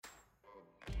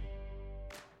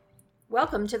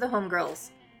Welcome to the Homegirls.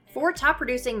 Four top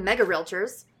producing mega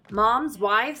realtors, moms,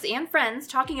 wives, and friends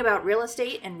talking about real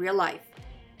estate and real life.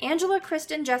 Angela,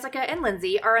 Kristen, Jessica, and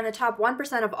Lindsay are in the top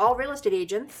 1% of all real estate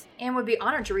agents and would be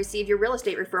honored to receive your real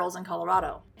estate referrals in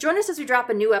Colorado. Join us as we drop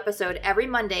a new episode every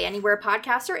Monday anywhere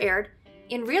podcasts are aired,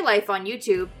 in real life on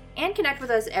YouTube, and connect with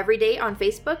us every day on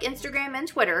Facebook, Instagram, and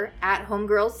Twitter at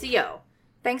HomegirlsCO.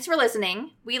 Thanks for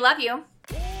listening. We love you.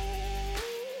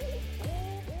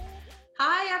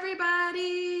 Hi,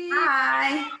 everybody.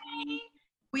 Hi.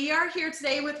 We are here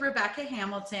today with Rebecca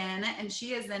Hamilton, and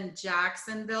she is in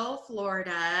Jacksonville,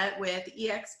 Florida with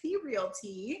eXp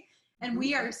Realty. And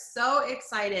we are so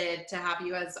excited to have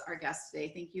you as our guest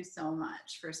today. Thank you so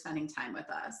much for spending time with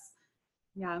us.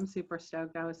 Yeah, I'm super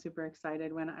stoked. I was super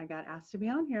excited when I got asked to be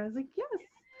on here. I was like, yes.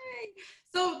 Yay.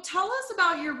 So tell us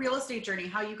about your real estate journey,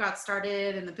 how you got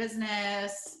started in the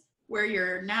business, where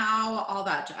you're now, all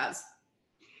that jazz.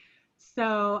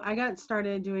 So I got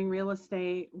started doing real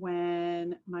estate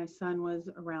when my son was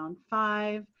around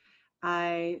 5.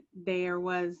 There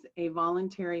was a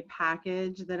voluntary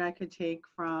package that I could take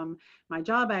from my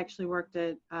job. I actually worked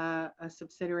at a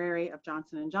subsidiary of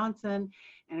Johnson & Johnson,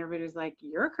 and everybody was like,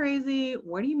 you're crazy.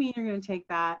 What do you mean you're going to take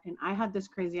that? And I had this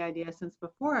crazy idea since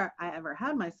before I ever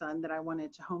had my son that I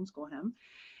wanted to homeschool him.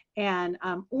 And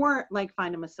or like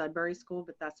find him a Sudbury school,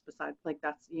 but that's beside, like,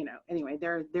 that's, anyway,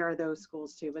 there are those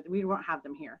schools too, but we won't have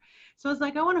them here. So I was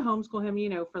like, I want to homeschool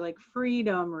him, for like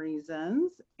freedom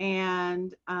reasons.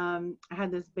 And I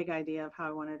had this big idea of how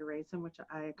I wanted to raise him, which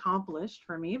I accomplished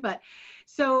for me. But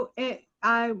so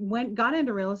I got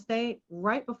into real estate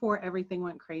right before everything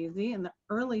went crazy in the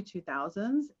early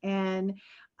 2000s, and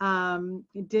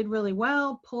did really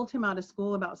well. Pulled him out of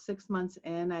school about 6 months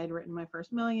in. I had written my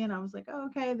first million. I was like, oh,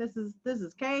 okay, this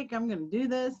is cake. I'm going to do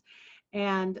this.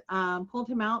 And pulled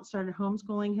him out, started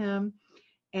homeschooling him.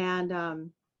 And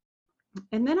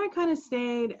then I kind of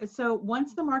stayed. So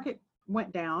once the market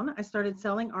went down, I started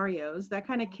selling REOs. That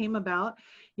kind of came about.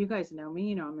 You guys know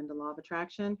me, I'm into law of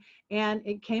attraction. And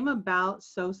it came about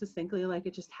so succinctly, like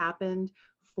it just happened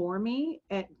for me.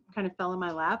 It kind of fell in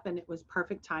my lap, and it was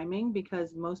perfect timing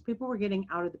because most people were getting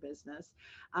out of the business.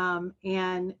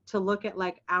 And to look at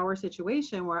like our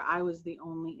situation where I was the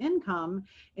only income,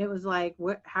 it was like,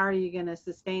 how are you going to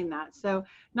sustain that? So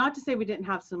not to say we didn't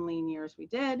have some lean years, we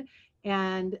did.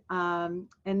 And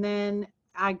then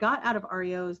I got out of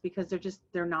REOs because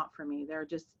they're not for me. They're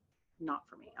just not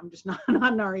for me. I'm just not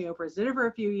an REO person. Did it for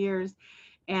a few years.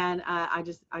 And I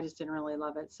just didn't really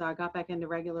love it. So I got back into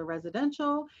regular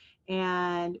residential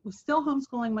and was still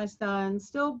homeschooling my son,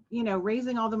 still,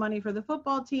 raising all the money for the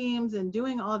football teams and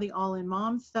doing all the all-in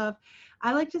mom stuff.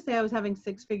 I like to say I was having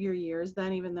 6-figure years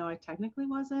then, even though I technically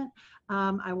wasn't.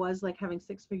 I was like having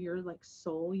 6-figure like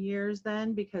soul years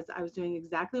then, because I was doing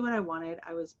exactly what I wanted.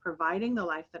 I was providing the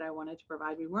life that I wanted to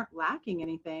provide. We weren't lacking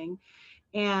anything.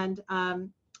 And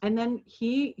then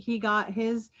he got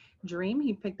his dream.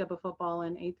 He picked up a football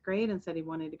in 8th grade and said he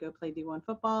wanted to go play D1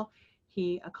 football.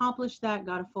 He accomplished that,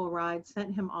 got a full ride,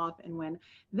 sent him off. And when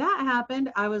that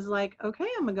happened, I was like, okay,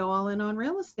 I'm gonna go all in on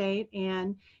real estate.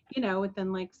 And,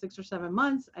 within like 6 or 7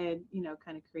 months, I had,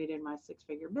 kind of created my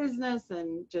 6-figure business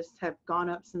and just have gone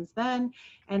up since then,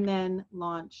 and then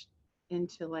launched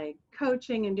into like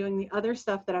coaching and doing the other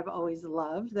stuff that I've always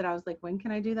loved, that I was like, when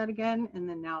can I do that again? And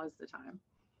then now is the time.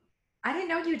 I didn't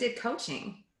know you did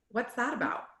coaching. What's that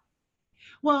about?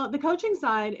 Well, the coaching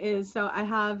side is, so I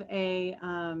have a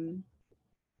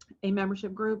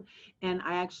membership group, and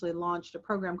I actually launched a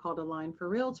program called Align for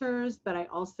Realtors, but I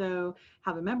also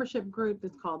have a membership group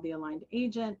that's called the Aligned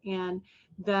Agent. And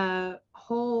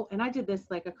and I did this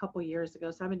like a couple years ago,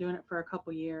 so I've been doing it for a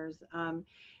couple years.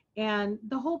 And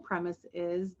the whole premise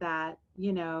is that,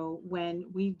 when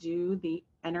we do the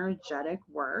energetic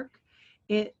work,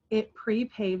 it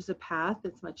pre-paves a path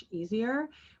that's much easier,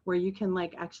 where you can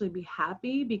like actually be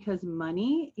happy, because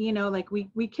money, like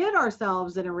we kid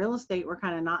ourselves that in real estate we're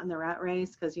kind of not in the rat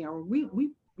race, because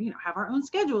we have our own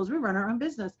schedules, we run our own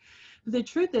business. But the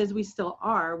truth is we still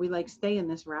are. We like stay in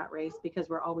this rat race because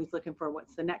we're always looking for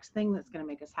what's the next thing that's going to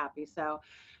make us happy. So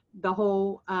the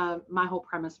whole my whole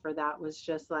premise for that was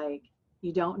just like,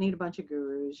 you don't need a bunch of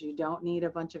gurus. You don't need a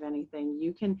bunch of anything.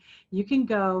 You can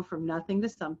go from nothing to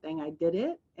something. I did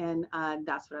it. And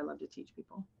that's what I love to teach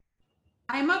people.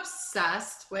 I'm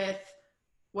obsessed with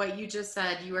what you just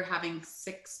said. You were having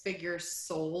 6-figure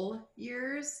soul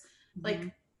years. Mm-hmm.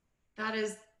 Like that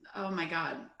is, oh my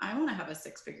God, I want to have a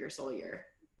 6-figure soul year.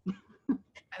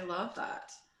 I love that.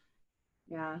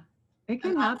 Yeah, it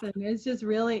can happen. It's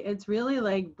really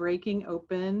like breaking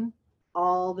open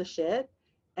all the shit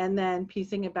and then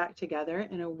piecing it back together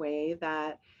in a way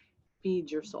that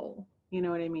feeds your soul. You know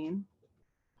what I mean?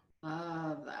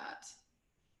 Love that.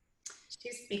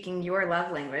 She's speaking your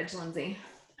love language, Lindsay.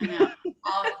 I know.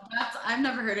 I've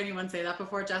never heard anyone say that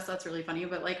before, Jess. That's really funny.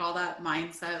 But like all that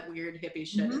mindset, weird hippie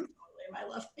shit is totally my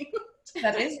love language.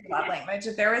 That is your love language.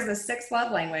 If there was a sixth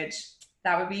love language,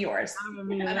 that would be yours.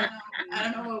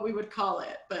 I don't know what we would call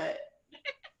it, but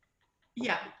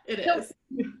yeah, it is.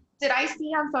 Did I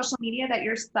see on social media that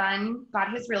your son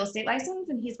got his real estate license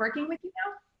and he's working with you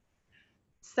now?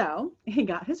 So he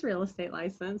got his real estate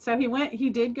license. So he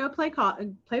did go play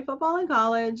football in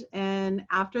college. And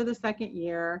after the second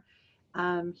year,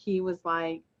 he was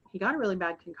like, he got a really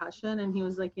bad concussion. And he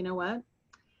was like, you know what?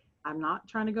 I'm not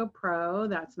trying to go pro.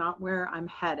 That's not where I'm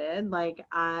headed. Like,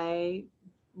 I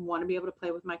want to be able to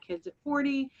play with my kids at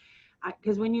 40.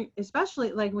 Because when you,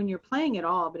 especially like when you're playing at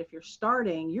all, but if you're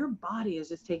starting, your body is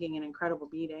just taking an incredible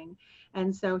beating.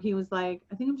 And so he was like,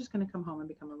 I think I'm just going to come home and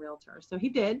become a realtor. So he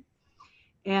did.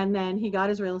 And then he got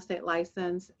his real estate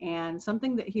license, and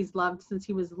something that he's loved since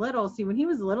he was little. See, when he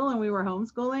was little and we were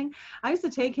homeschooling, I used to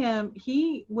take him,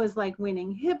 he was like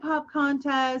winning hip hop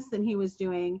contests and he was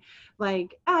doing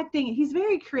like acting. He's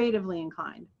very creatively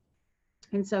inclined.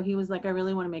 And so he was like, I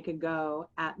really want to make a go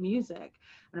at music.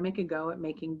 I want to make a go at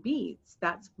making beats.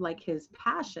 That's like his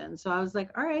passion. So I was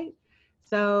like, all right,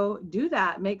 so do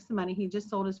that, make some money. He just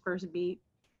sold his first beat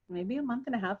maybe a month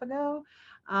and a half ago.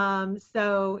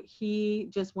 So he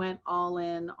just went all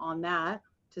in on that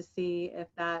to see if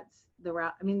that's the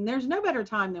route. I mean, there's no better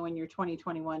time than when you're 20,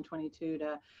 21, 22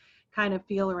 to kind of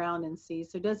feel around and see.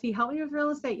 So does he help me with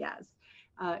real estate? Yes.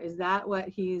 Is that what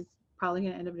he's probably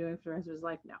going to end up doing for the rest of his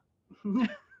life? No.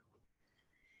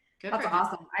 That's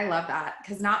awesome. I love that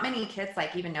because not many kids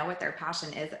like even know what their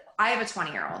passion is. I have a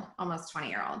 20-year-old, almost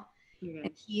 20-year-old.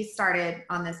 And he started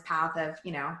on this path of,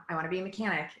 you know, I want to be a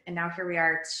mechanic. And now here we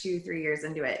are 2-3 years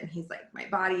into it. And he's like, my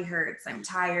body hurts. I'm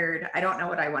tired. I don't know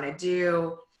what I want to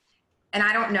do. And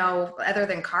I don't know other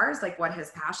than cars, like what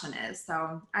his passion is.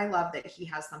 So I love that he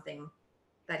has something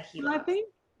that he loves. I think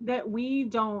that we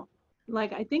don't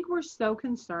like, I think we're so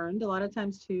concerned a lot of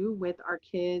times too with our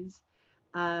kids,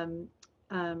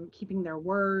 keeping their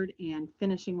word and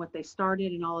finishing what they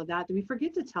started and all of that we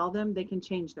forget to tell them they can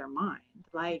change their mind.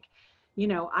 Like, you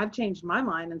know, I've changed my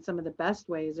mind in some of the best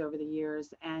ways over the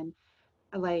years. And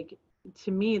like,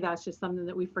 to me, that's just something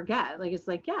that we forget. Like, it's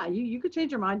like, yeah, you could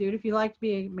change your mind, dude, if you like to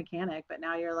be a mechanic, but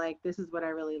now you're like, this is what I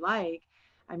really like.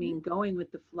 I mean, going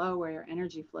with the flow where your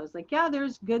energy flows. Like, yeah,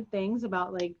 there's good things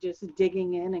about like just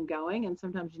digging in and going. And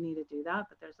sometimes you need to do that,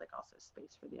 but there's like also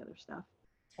space for the other stuff.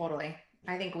 Totally.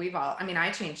 I think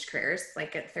I changed careers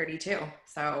like at 32.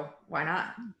 So why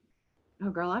not? Oh,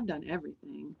 girl, I've done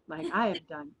everything. Like, I have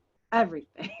done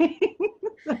everything.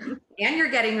 And you're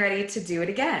getting ready to do it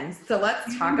again. So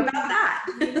let's talk about that.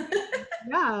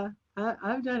 Yeah,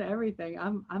 I've done everything.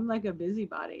 I'm like a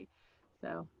busybody.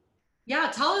 So. Yeah,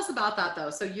 tell us about that though.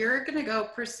 So you're going to go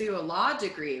pursue a law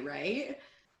degree, right?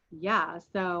 Yeah,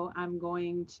 so I'm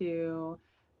going to,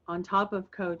 on top of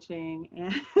coaching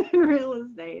and real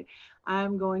estate,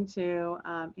 I'm going to,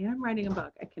 and I'm writing a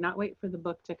book. I cannot wait for the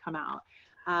book to come out.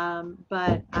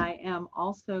 But I am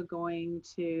also going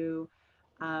to,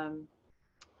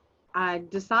 I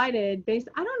decided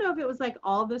I don't know if it was like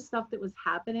all this stuff that was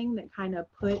happening that kind of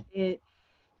put it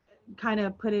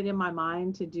in my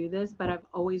mind to do this, but I've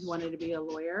always wanted to be a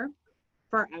lawyer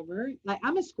forever. Like,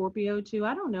 I'm a Scorpio too.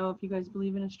 I don't know if you guys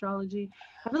believe in astrology.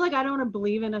 I feel like I don't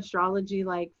believe in astrology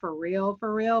like for real,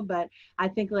 but I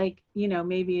think like, you know,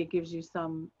 maybe it gives you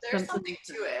there's something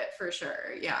to it for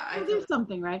sure. Yeah. There's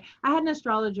something, right? I had an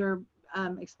astrologer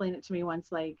explain it to me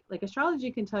once, like astrology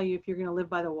can tell you if you're going to live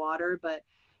by the water, but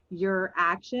your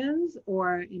actions,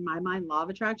 or in my mind, law of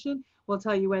attraction, will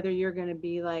tell you whether you're going to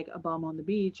be like a bum on the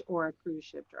beach or a cruise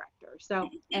ship director. So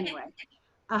anyway,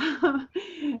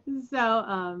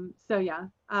 so yeah,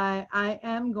 I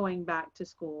am going back to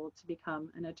school to become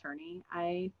an attorney.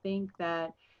 I think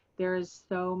that there is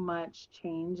so much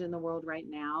change in the world right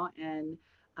now, and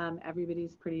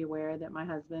everybody's pretty aware that my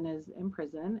husband is in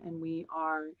prison, and we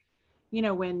are, you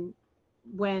know, when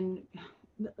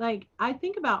like I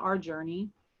think about our journey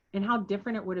and how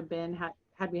different it would have been had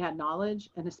we had knowledge,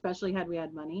 and especially had we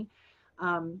had money.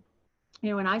 You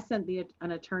know, when I sent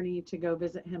an attorney to go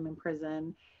visit him in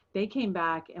prison, they came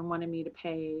back and wanted me to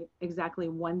pay exactly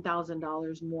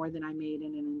 $1,000 more than I made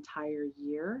in an entire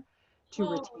year to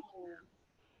retain him.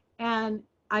 And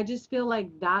I just feel like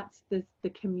that's the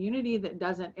community that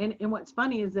doesn't, and what's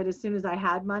funny is that as soon as I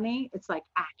had money, it's like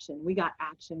action. We got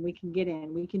action. We can get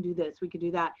in. We can do this. We can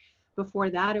do that. Before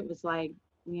that, it was like,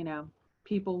 you know,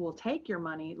 people will take your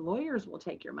money. Lawyers will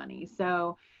take your money.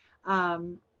 So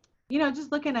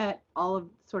just looking at all of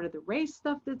sort of the race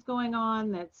stuff that's going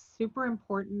on, that's super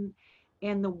important.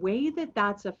 And the way that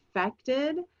that's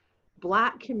affected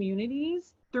Black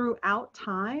communities throughout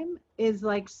time is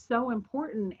like so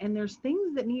important. And there's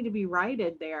things that need to be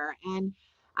righted there. And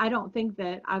I don't think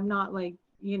that I'm not like,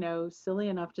 silly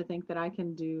enough to think that I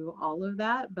can do all of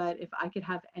that. But if I could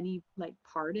have any like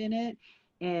part in it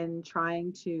in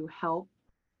trying to help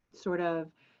sort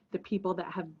of the people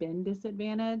that have been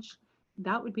disadvantaged,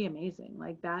 that would be amazing.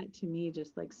 Like that to me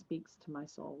just like speaks to my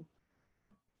soul.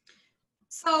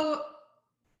 So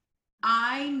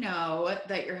I know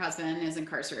that your husband is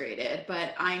incarcerated,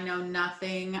 but I know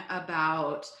nothing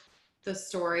about the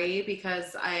story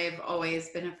because I've always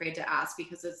been afraid to ask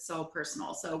because it's so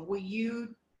personal. So will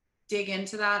you dig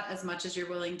into that as much as you're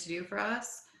willing to do for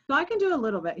us? So I can do a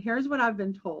little bit. Here's what I've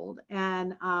been told.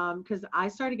 And because I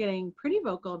started getting pretty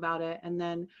vocal about it. And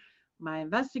then my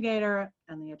investigator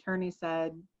and the attorney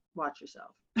said, watch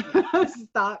yourself.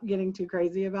 Stop getting too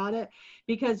crazy about it,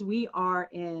 because we are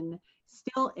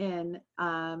still in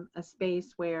a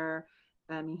space where,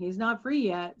 I mean, he's not free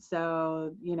yet.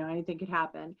 So, anything could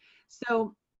happen.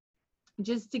 So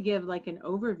just to give like an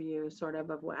overview sort of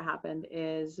what happened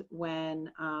is when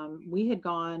we had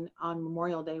gone on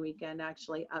Memorial Day weekend,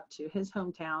 actually up to his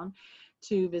hometown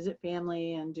to visit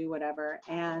family and do whatever.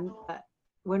 And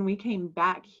when we came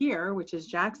back here, which is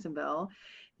Jacksonville,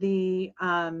 the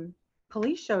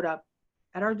police showed up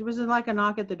it was like a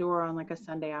knock at the door on like a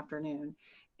Sunday afternoon.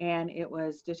 And it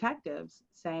was detectives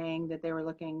saying that they were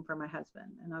looking for my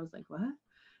husband. And I was like, what?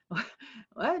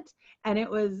 What? And it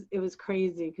was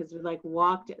crazy because we like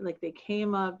walked, like they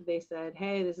came up, they said,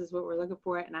 hey, this is what we're looking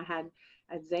for. And I had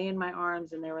Zay in my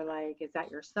arms and they were like, is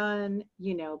that your son?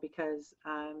 Because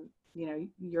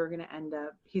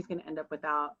he's going to end up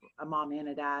without a mom and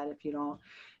a dad if you don't,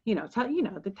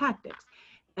 the tactics.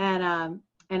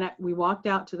 And we walked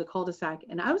out to the cul-de-sac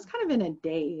and I was kind of in a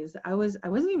daze. I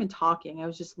wasn't even talking. I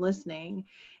was just listening.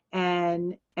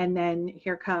 And then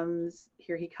here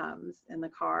he comes in the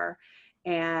car,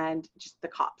 and just the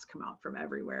cops come out from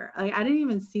everywhere. I didn't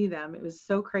even see them. It was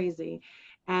so crazy.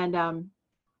 And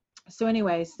so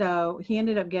anyway, so he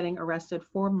ended up getting arrested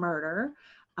for murder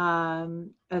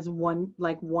as one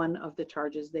of the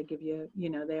charges they give you.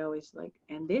 They always like,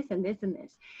 and this and this and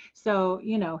this. So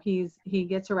he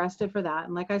gets arrested for that.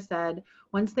 And like I said,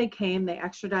 once they came, they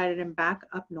extradited him back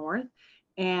up north.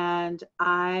 And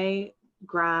I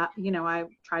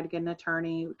tried to get an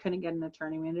attorney, couldn't get an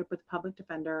attorney. We ended up with a public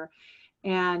defender.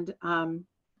 And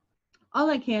all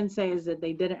I can say is that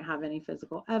they didn't have any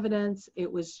physical evidence.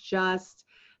 It was just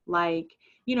like,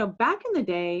 back in the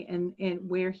day and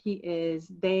where he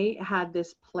is, they had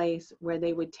this place where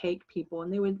they would take people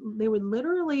and they would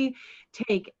literally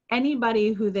take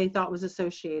anybody who they thought was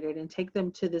associated and take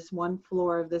them to this one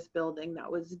floor of this building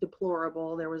that was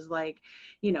deplorable. There was like,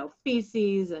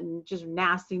 feces and just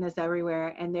nastiness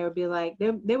everywhere. And they would be like,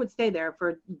 they would stay there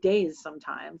for days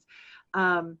sometimes,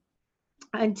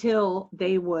 until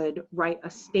they would write a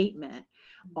statement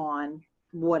on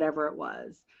whatever it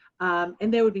was.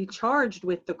 And they would be charged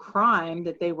with the crime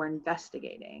that they were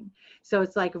investigating. So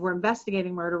it's like, if we're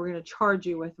investigating murder, we're going to charge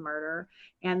you with murder.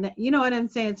 And you know what I'm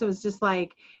saying? So it was just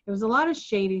like, it was a lot of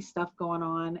shady stuff going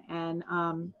on.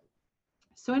 And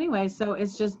so anyway, so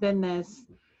it's just been this,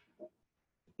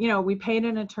 we paid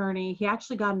an attorney. He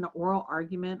actually got an oral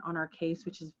argument on our case,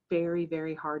 which is very,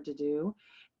 very hard to do.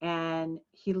 And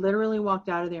he literally walked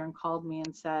out of there and called me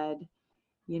and said,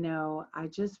 I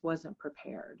just wasn't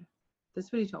prepared. That's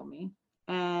what he told me.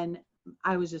 And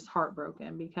I was just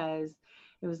heartbroken because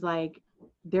it was like,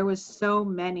 there was so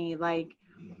many, like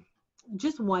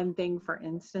just one thing, for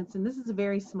instance, and this is a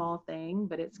very small thing,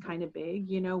 but it's kind of big,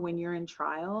 when you're in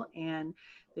trial and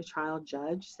the trial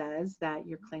judge says that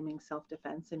you're claiming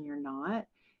self-defense and you're not,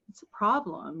 it's a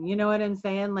problem. You know what I'm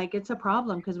saying? Like, it's a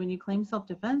problem because when you claim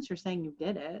self-defense, you're saying you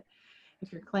did it.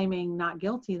 If you're claiming not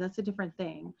guilty, that's a different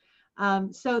thing.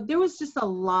 So there was just a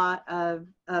lot of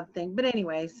things. But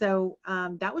anyway, so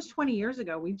that was 20 years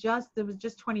ago. It was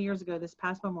just 20 years ago, this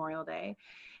past Memorial Day.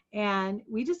 And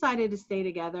we decided to stay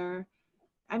together.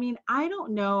 I mean, I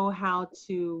don't know how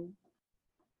to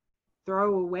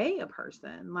throw away a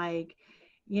person. Like,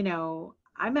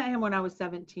 I met him when I was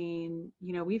 17.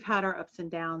 We've had our ups and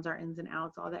downs, our ins and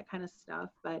outs, all that kind of stuff.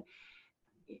 But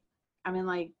I mean,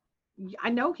 like, I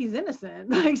know he's innocent.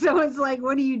 Like, so it's like,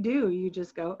 what do? You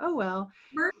just go, oh, well,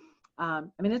 I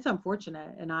mean, it's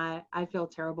unfortunate. And I feel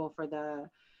terrible for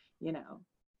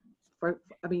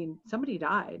somebody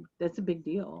died. That's a big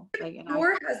deal. Like,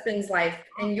 your husband's life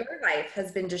and your life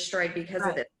has been destroyed because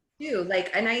of it too. Like,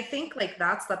 and I think like,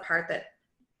 that's the part that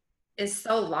is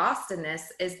so lost in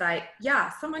this is that, yeah,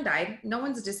 someone died. No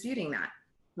one's disputing that.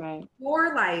 Right.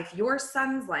 Your life, your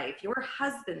son's life, your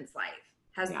husband's life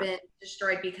has Yeah. been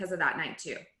destroyed because of that night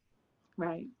too.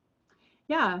 Right.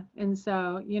 Yeah. And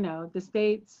so, you know, the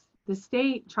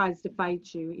state tries to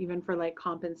fight you even for like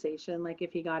compensation. Like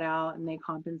if he got out and they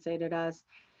compensated us,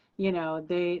 you know,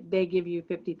 they give you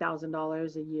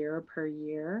 $50,000 a year per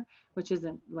year, which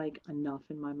isn't like enough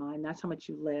in my mind. That's how much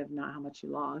you live, not how much you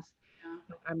lost.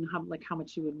 Yeah. I mean, how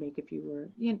much you would make if you were,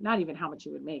 you know, not even how much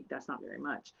you would make. That's not very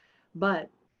much. But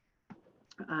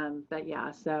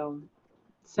yeah,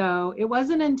 so it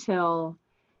wasn't until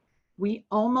we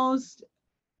almost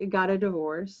got a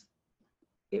divorce.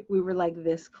 We were like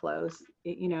this close.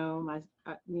 You know,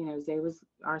 you know,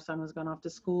 our son was going off to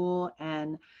school,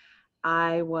 and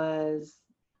I was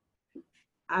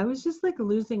just like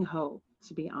losing hope,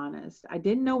 to be honest. I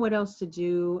didn't know what else to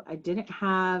do. I didn't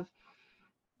have,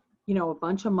 you know, a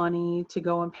bunch of money to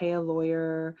go and pay a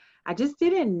lawyer. I just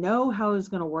didn't know how it was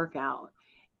going to work out.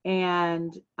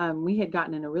 And we had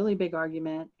gotten in a really big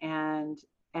argument, and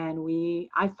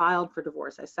I filed for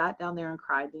divorce. I sat down there and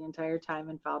cried the entire time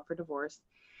and filed for divorce.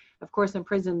 Of course, in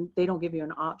prison, they don't give you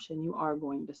an option. You are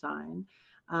going to sign.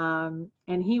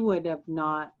 And he would have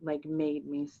not like made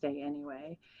me stay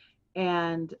anyway.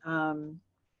 And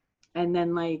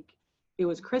then like it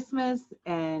was Christmas,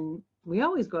 and we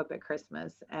always go up at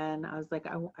Christmas, and I was like,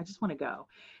 I just want to go.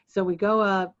 So we go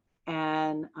up,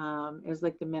 and it was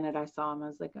like the minute I saw him, I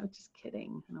was like, oh, just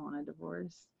kidding, I don't want a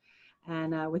divorce.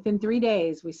 And within 3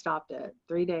 days we stopped it.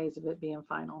 3 days of it being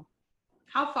final.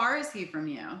 How far is he from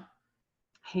you?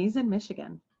 He's in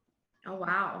Michigan. Oh,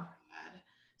 wow.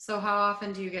 So how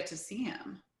often do you get to see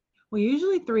him? Well,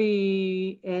 usually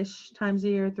 3-ish times a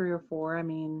year, 3 or 4. I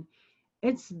mean,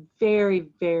 it's very,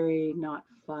 very not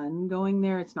fun going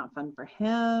there. It's not fun for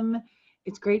him.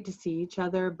 It's great to see each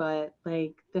other, but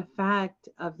like the fact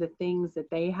of the things that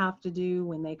they have to do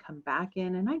when they come back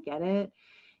in, and I get it,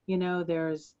 you know,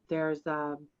 there's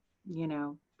you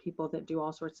know, people that do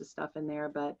all sorts of stuff in there,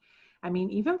 but I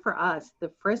mean, even for us,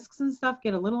 the frisks and stuff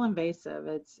get a little invasive.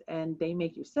 And they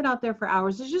make you sit out there for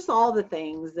hours. It's just all the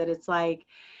things that it's like,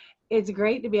 it's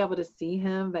great to be able to see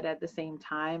him, but at the same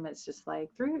time, it's just like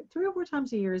three or 4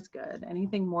 times a year is good.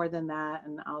 Anything more than that,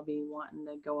 and I'll be wanting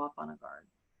to go off on a guard.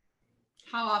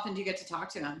 How often do you get to talk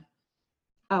to him?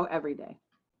 Oh, every day.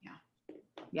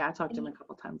 Yeah. I talk to him a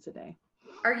couple times a day.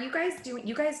 Are you guys do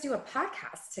a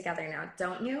podcast together now,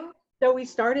 don't you? So we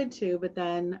started to, but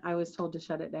then I was told to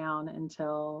shut it down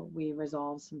until we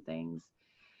resolve some things.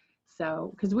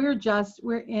 So, because we're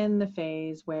in the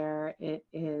phase where it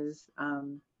is,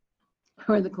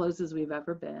 we're the closest we've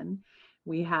ever been.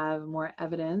 We have more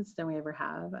evidence than we ever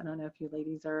have. I don't know if you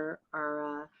ladies are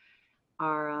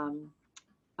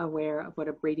aware of what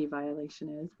a Brady violation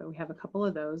is, but we have a couple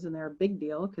of those, and they're a big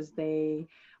deal because they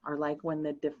are like when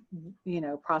the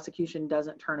prosecution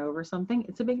doesn't turn over something,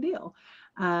 it's a big deal.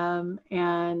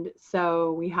 And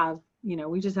so we have, you know,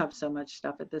 we just have so much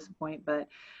stuff at this point, but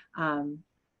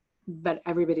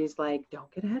everybody's like,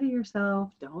 don't get ahead of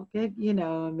yourself, don't get, you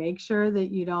know, make sure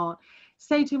that you don't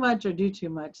say too much or do too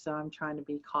much. So I'm trying to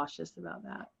be cautious about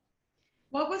that.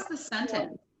 What was the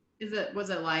sentence? Was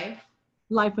it life?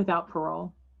 Life without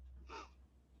parole.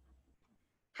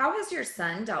 How has your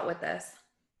son dealt with this?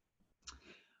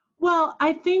 Well,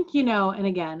 I think, you know, and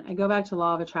again, I go back to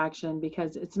law of attraction,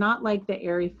 because it's not like the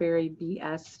airy fairy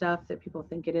BS stuff that people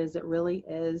think it is. It really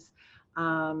is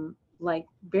like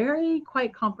very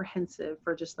quite comprehensive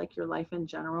for just like your life in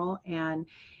general. And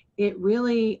it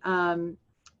really,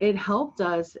 it helped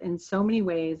us in so many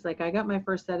ways. Like I got my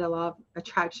first set of law of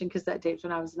attraction cassette tapes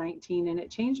when I was 19, and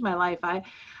it changed my life.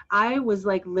 I was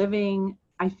like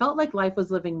I felt like life was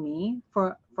living me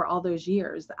for all those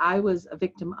years. I was a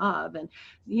victim of, and,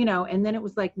 you know, and then it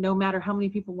was like, no matter how many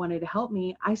people wanted to help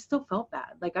me, I still felt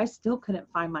bad. Like I still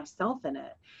couldn't find myself in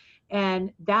it.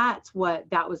 And that's what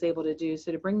that was able to do.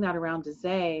 So to bring that around to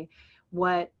Zay,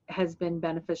 what has been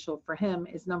beneficial for him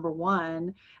is, number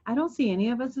one, I don't see any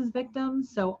of us as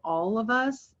victims. So all of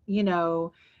us, you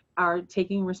know, are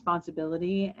taking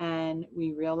responsibility, and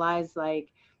we realize,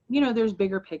 like, you know, there's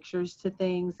bigger pictures to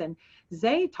things. And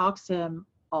Zay talks to him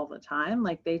all the time.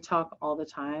 Like they talk all the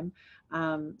time.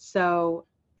 So,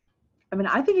 I mean,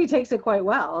 I think he takes it quite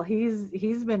well.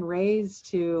 He's been raised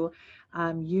to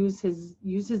use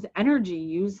his energy,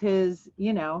 use his,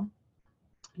 you know,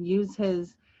 use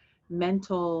his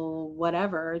mental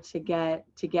whatever to get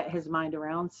his mind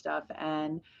around stuff.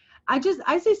 And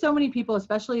I see so many people,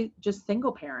 especially just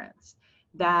single parents,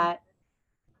 that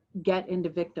get into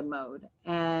victim mode,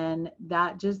 and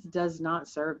that just does not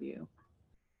serve you.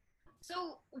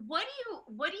 So what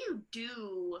do you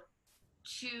do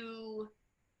to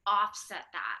offset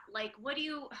that? Like,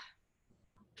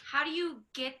 how do you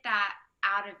get that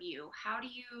out of you?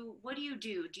 What do you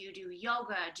do? Do you do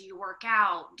yoga? Do you work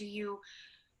out? Do you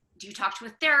talk to a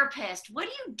therapist? What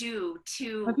do you do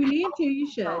to If you need to,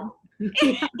 you should.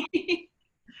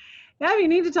 Yeah, you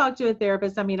need to talk to a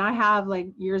therapist. I mean, I have, like,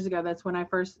 years ago, that's when I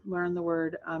first learned the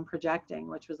word projecting,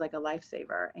 which was like a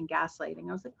lifesaver, and gaslighting.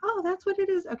 I was like, oh, that's what it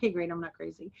is. Okay, great. I'm not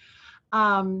crazy.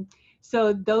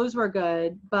 So those were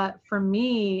good. But for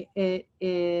me, it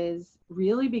is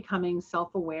really becoming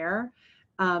self-aware.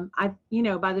 By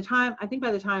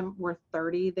the time we're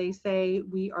 30, they say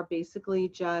we are basically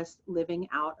just living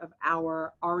out of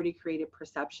our already created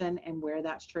perception and where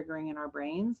that's triggering in our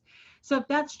brains. So if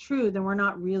that's true, then we're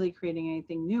not really creating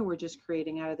anything new. We're just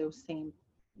creating out of those same,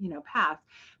 paths.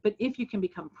 But if you can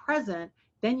become present,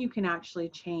 then you can actually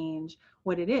change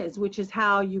what it is, which is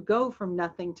how you go from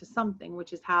nothing to something,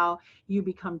 which is how you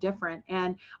become different.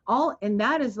 And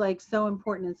that is, like, so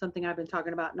important, and something I've been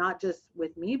talking about, not just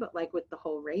with me, but like with the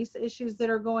whole race issues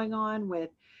that are going on with,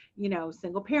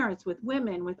 single parents, with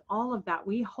women, with all of that.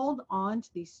 We hold on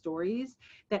to these stories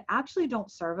that actually don't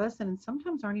serve us, and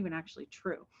sometimes aren't even actually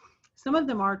true. Some of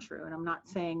them are true, and I'm not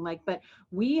saying, like, but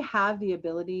we have the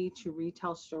ability to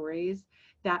retell stories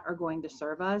that are going to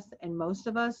serve us, and most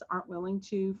of us aren't willing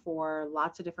to, for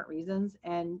lots of different reasons.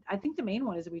 And I think the main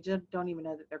one is we just don't even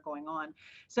know that they're going on.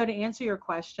 So to answer your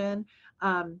question,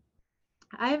 I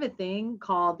have a thing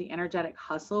called the energetic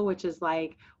hustle, which is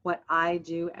like what I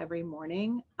do every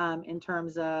morning, in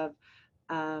terms of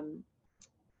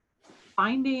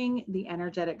finding the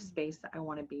energetic space that I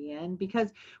want to be in. Because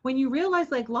when you realize,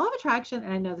 like, law of attraction,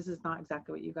 and I know this is not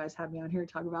exactly what you guys have me on here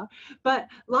to talk about, but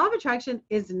law of attraction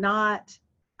is not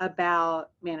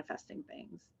about manifesting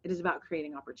things. It is about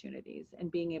creating opportunities and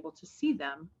being able to see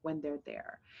them when they're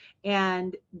there.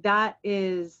 And that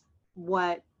is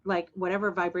what, like, whatever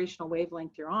vibrational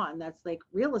wavelength you're on, that's like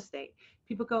real estate.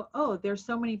 People go, oh, there's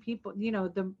so many people,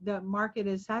 the market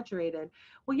is saturated.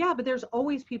 Well, yeah, but there's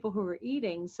always people who are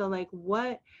eating. So, like,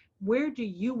 where do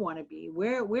you want to be?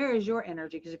 Where is your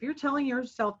energy? Because if you're telling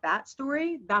yourself that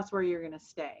story, that's where you're going to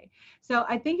stay. So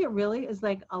I think it really is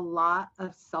like a lot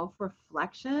of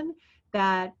self-reflection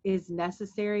that is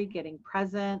necessary, getting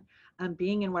present,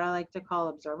 being in what I like to call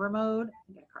observer mode.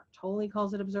 I think Eckhart Tolle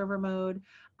calls it observer mode,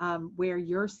 where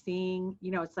you're seeing,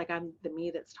 it's like I'm the me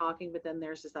that's talking, but then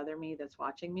there's this other me that's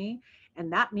watching me.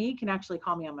 And that me can actually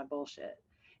call me on my bullshit.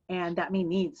 And that me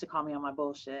needs to call me on my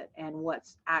bullshit and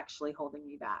what's actually holding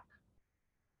me back.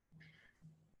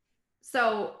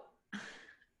 So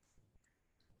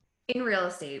in real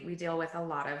estate, we deal with a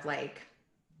lot of, like,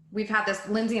 we've had this,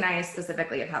 Lindsay and I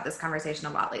specifically have had this conversation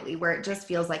a lot lately, where it just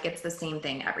feels like it's the same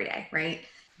thing every day, right?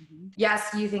 Mm-hmm.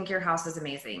 Yes, you think your house is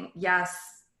amazing.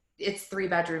 Yes, it's 3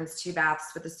 bedrooms, 2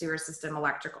 baths with a sewer system,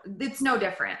 electrical. It's no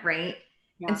different, right?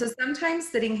 Yeah. And so sometimes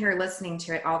sitting here listening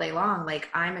to it all day long, like,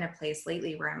 I'm in a place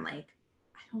lately where I'm like,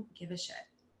 I don't give a shit.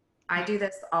 I do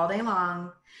this all day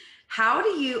long. How do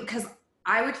you, because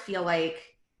I would feel like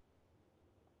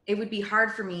it would be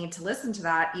hard for me to listen to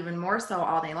that even more so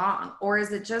all day long. Or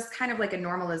is it just kind of like a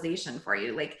normalization for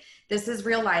you? Like, this is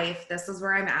real life. This is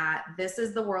where I'm at. This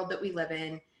is the world that we live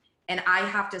in. And I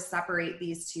have to separate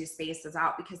these two spaces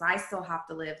out because I still have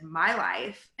to live my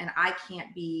life, and I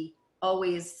can't be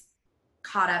always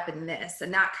caught up in this.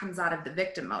 And that comes out of the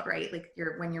victim mode, right? Like,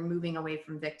 when you're moving away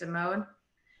from victim mode.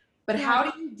 But yeah. How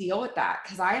do you deal with that?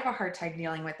 Because I have a hard time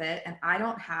dealing with it, and I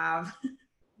don't have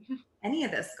any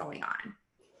of this going on.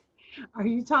 Are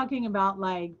you talking about,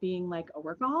 like, being like a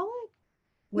workaholic?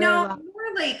 No,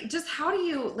 more like, just how do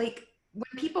you, like,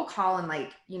 when people call and,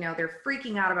 like, they're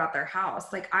freaking out about their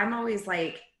house, like, I'm always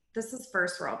like, this is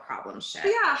first world problem shit.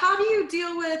 Yeah. How do you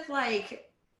deal with,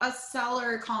 like, a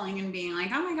seller calling and being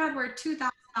like, oh my God, we're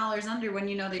 $2,000 under, when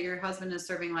you know that your husband is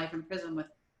serving life in prison with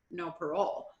no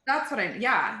parole? That's what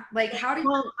like, how do you?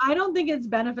 Well, I don't think it's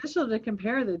beneficial to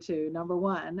compare the two, number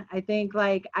one. I think,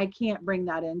 like, I can't bring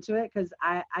that into it because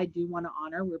I do want to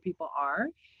honor where people are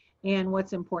and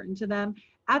what's important to them.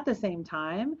 At the same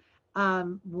time,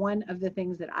 one of the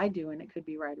things that I do, and it could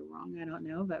be right or wrong, I don't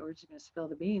know, but we're just going to spill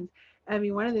the beans. I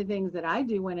mean, one of the things that I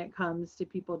do when it comes to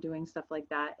people doing stuff like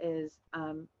that is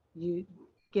you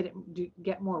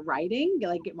get more writing,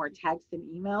 like get more text and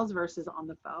emails versus on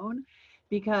the phone.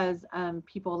 Because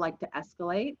people like to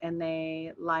escalate, and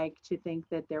they like to think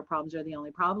that their problems are the only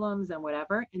problems and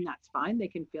whatever, and that's fine. They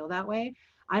can feel that way.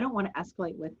 I don't want to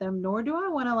escalate with them, nor do I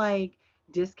want to, like,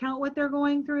 discount what they're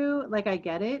going through. Like, I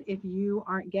get it. If you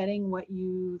aren't getting what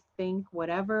you think,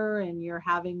 whatever, and you're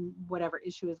having whatever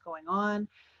issue is going on,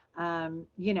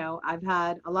 You know, I've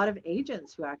had a lot of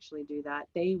agents who actually do that.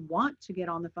 They want to get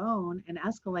on the phone and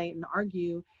escalate and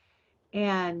argue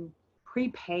and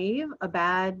prepave a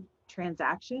bad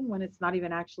transaction when it's not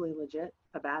even actually legit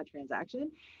a bad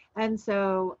transaction. And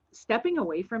so stepping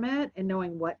away from it and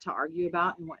knowing what to argue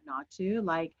about and what not to,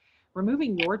 like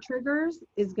removing your triggers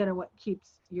is going to what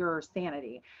keeps your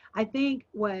sanity. I think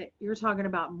what you're talking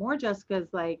about more, Jessica, is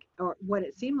like, or what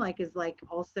it seemed like is like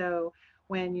also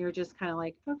when you're just kind of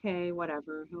like, okay,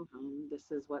 whatever,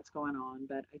 this is what's going on,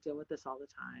 but I deal with this all the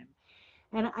time.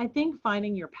 And I think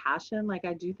finding your passion, like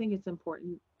I do think it's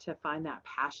important to find that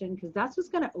passion because that's what's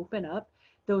going to open up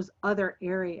those other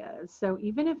areas. So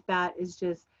even if that is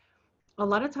just a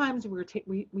lot of times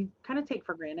we kind of take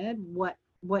for granted what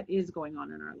is going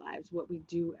on in our lives, what we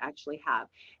do actually have.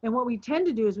 And what we tend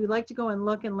to do is we like to go and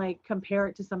look and like compare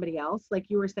it to somebody else, like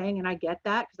you were saying, and I get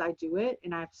that because I do it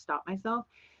and I have to stop myself.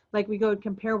 Like we go and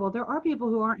compare, well, there are people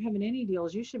who aren't having any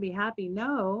deals. You should be happy.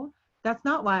 No, that's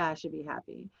not why I should be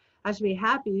happy. I should be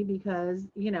happy because,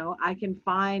 you know, I can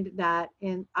find that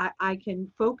and I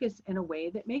can focus in a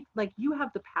way that makes like you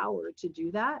have the power to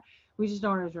do that. We just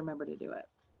don't always remember to do it.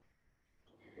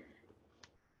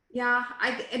 Yeah,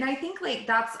 I think like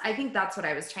I think that's what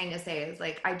I was trying to say is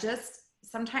like I just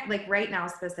sometimes like right now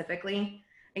specifically,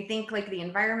 I think like the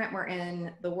environment we're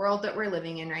in, the world that we're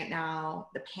living in right now,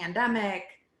 the pandemic,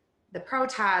 the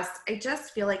protests, I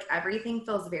just feel like everything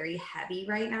feels very heavy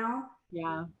right now.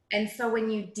 Yeah. And so when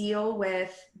you deal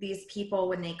with these people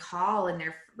when they call and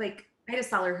they're like, I had a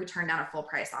seller who turned down a full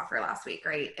price offer last week,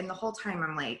 right? And the whole time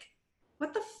I'm like,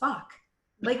 what the fuck?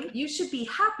 Like you should be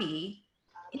happy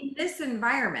in this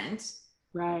environment.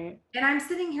 Right. And I'm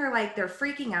sitting here like they're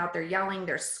freaking out, they're yelling,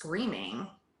 they're screaming.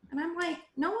 And I'm like,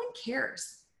 no one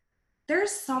cares.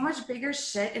 There's so much bigger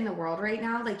shit in the world right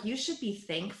now. Like you should be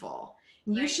thankful.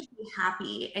 And you should be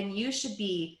happy and you should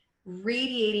be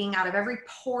radiating out of every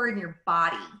pore in your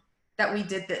body that we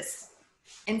did this.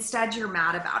 Instead, you're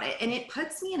mad about it. And it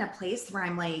puts me in a place where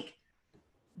I'm like,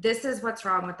 this is what's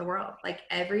wrong with the world. Like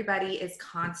everybody is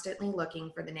constantly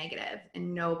looking for the negative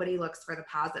and nobody looks for the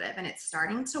positive. And it's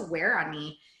starting to wear on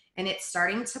me and it's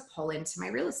starting to pull into my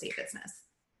real estate business.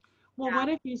 Well, what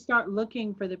if you start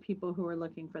looking for the people who are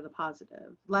looking for the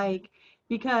positive? Like,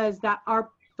 because that our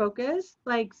focus,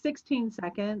 like 16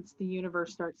 seconds, the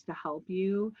universe starts to help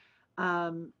you.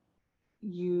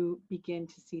 You begin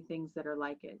to see things that are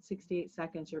like it. 68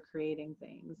 seconds, you're creating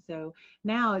things. So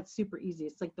now it's super easy.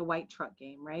 It's like the white truck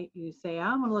game, right? You say,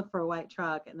 I'm going to look for a white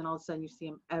truck. And then all of a sudden you see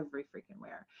them every freaking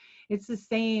where. It's the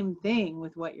same thing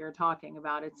with what you're talking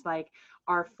about. It's like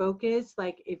our focus,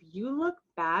 like if you look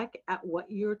back at what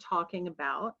you're talking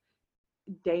about,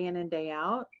 day in and day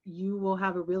out, you will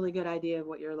have a really good idea of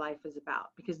what your life is about.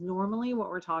 Because normally what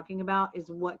we're talking about is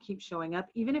what keeps showing up,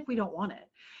 even if we don't want it.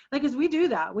 Like, as we do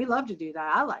that, we love to do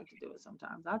that. I like to do it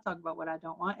sometimes. I talk about what I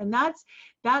don't want. And that's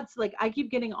like, I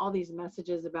keep getting all these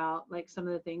messages about like some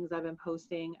of the things I've been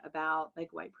posting about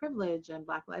like white privilege and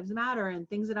Black Lives Matter and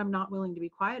things that I'm not willing to be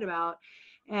quiet about.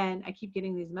 And I keep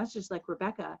getting these messages like,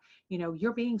 Rebecca, you know,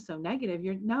 you're being so negative.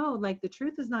 No, like the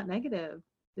truth is not negative.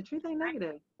 The truth ain't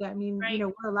negative. I mean, you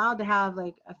know, we're allowed to have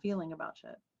like a feeling about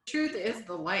shit. Truth is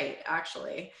the light,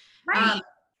 actually. Right.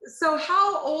 So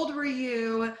how old were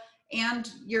you and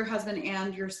your husband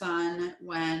and your son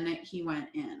when he went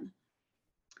in?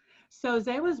 So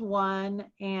Zay was 1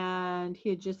 and he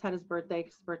had just had his birthday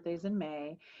because his birthday's in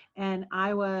May. And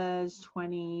I was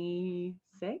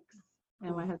 26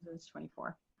 and my husband's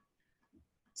 24.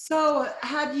 So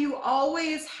have you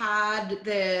always had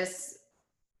this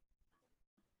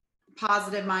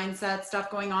positive mindset stuff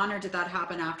going on, or did that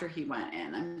happen after he went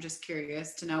in? I'm just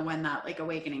curious to know when that like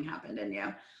awakening happened in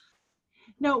you.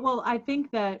 No, well, I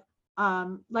think that,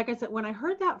 like I said, when I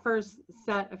heard that first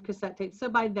set of cassette tapes, so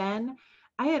by then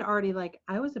I had already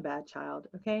I was a bad child.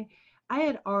 Okay. I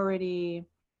had already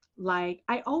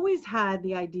I always had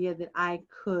the idea that I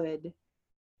could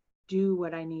do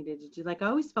what I needed to do. Like I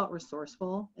always felt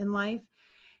resourceful in life.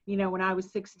 You know, when I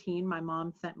was 16, my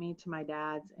mom sent me to my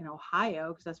dad's in Ohio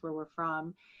because that's where we're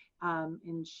from.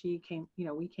 And she came, you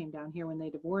know, we came down here when they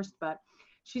divorced, but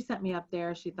she sent me up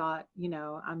there. She thought, you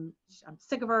know, I'm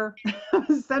sick of her,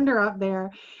 send her up there.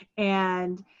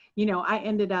 And, you know, I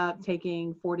ended up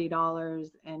taking $40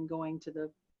 and going to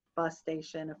the bus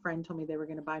station. A friend told me they were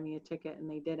going to buy me a ticket and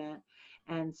they didn't.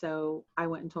 And so I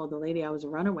went and told the lady I was a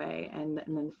runaway, and then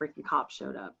the freaking cops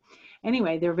showed up.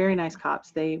 Anyway, they're very nice cops.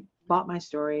 They bought my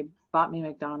story, bought me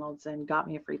McDonald's, and got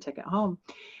me a free ticket home.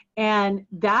 And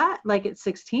that, like at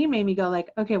 16, made me go like,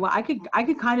 okay, well, I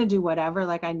could kind of do whatever.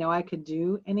 Like, I know I could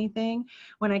do anything.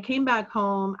 When I came back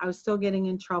home, I was still getting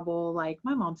in trouble. Like,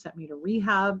 my mom sent me to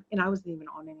rehab and I wasn't even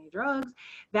on any drugs.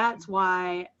 That's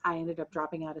why I ended up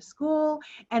dropping out of school.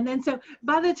 And then, so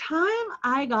by the time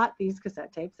I got these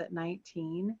cassette tapes at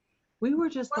 19, we were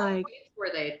just What like, tapes were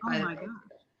they? oh By the my way?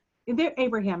 God. They're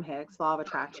Abraham Hicks, Law of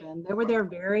Attraction. They were their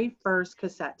very first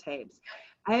cassette tapes.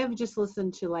 I have just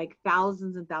listened to like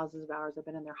thousands and thousands of hours. I've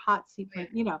been in their hot seat,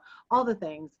 you know, all the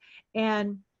things.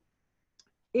 And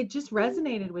it just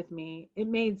resonated with me. It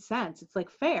made sense. It's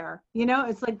like fair, you know,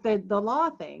 it's like the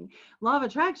law thing. Law of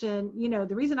attraction, you know,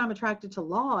 the reason I'm attracted to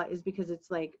law is because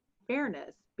it's like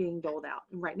fairness being doled out.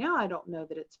 And right now I don't know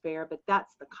that it's fair, but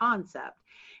that's the concept.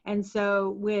 And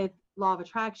so with law of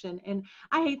attraction, and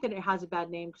I hate that it has a bad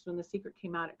name because when The Secret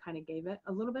came out, it kind of gave it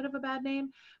a little bit of a bad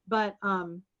name. But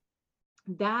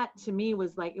that to me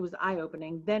was like, it was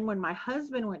eye-opening. Then when my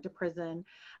husband went to prison,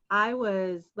 I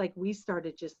was like, we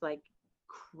started just like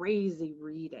crazy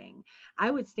reading.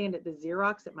 I would stand at the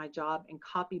Xerox at my job and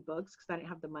copy books because I didn't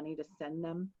have the money to send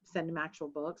him actual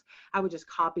books. I would just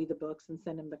copy the books and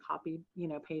send him the copied, you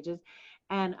know, pages.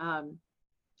 And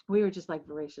we were just like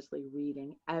voraciously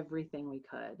reading everything we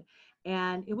could.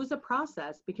 And it was a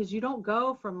process because you don't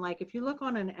go from like, if you look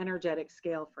on an energetic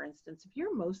scale, for instance, if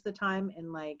you're most of the time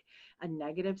in like a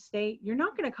negative state, you're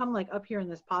not going to come like up here in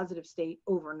this positive state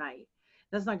overnight.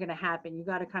 That's not going to happen. You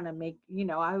got to kind of make, you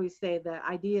know, I always say the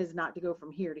idea is not to go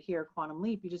from here to here, quantum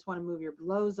leap. You just want to move your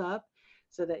lows up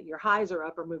so that your highs are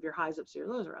up, or move your highs up so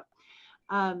your lows are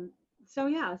up. So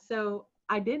yeah, so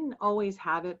I didn't always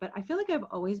have it, but I feel like I've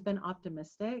always been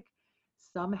optimistic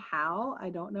somehow. I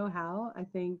don't know how. I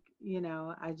think, you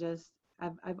know,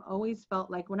 I've always felt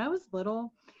like when I was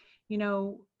little, you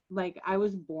know, like I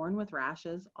was born with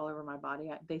rashes all over my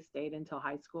body. They stayed until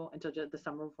high school, until just the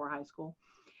summer before high school.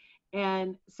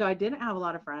 And so I didn't have a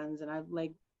lot of friends, and I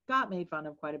like got made fun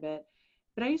of quite a bit.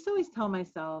 But I used to always tell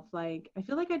myself, like, I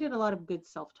feel like I did a lot of good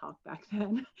self-talk back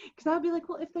then. Because I'd be like,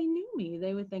 well, if they knew me,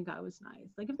 they would think I was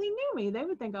nice. Like, if they knew me, they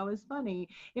would think I was funny.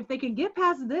 If they could get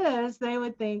past this, they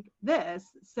would think this.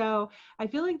 So I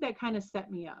feel like that kind of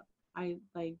set me up. I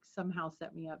like somehow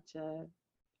set me up to,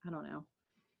 I don't know.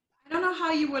 I don't know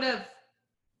how you would have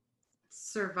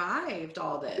survived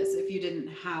all this if you didn't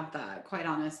have that, quite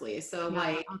honestly. So Yeah,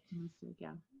 like, optimistic,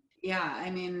 yeah. yeah, I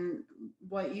mean,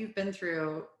 what you've been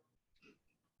through,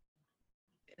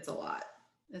 it's a lot.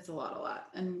 It's a lot.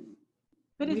 And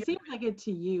But it seems like it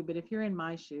to you, but if you're in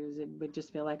my shoes, it would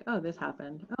just feel like, oh, this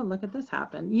happened. Oh, look at this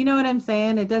happen. You know what I'm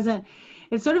saying? It doesn't,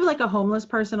 it's sort of like a homeless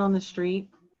person on the street.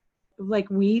 Like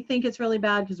we think it's really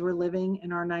bad because we're living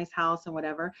in our nice house and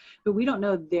whatever, but we don't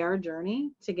know their journey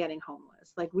to getting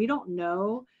homeless. Like we don't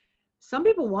know, some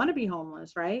people want to be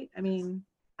homeless, right? I mean,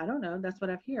 I don't know. That's what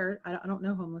I've heard. I don't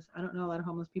know homeless. I don't know a lot of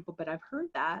homeless people, but I've heard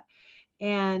that.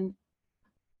 And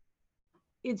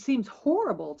it seems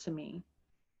horrible to me,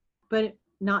 but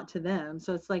not to them.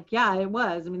 So it's like, yeah, it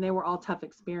was. I mean, they were all tough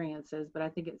experiences, but I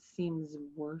think it seems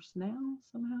worse now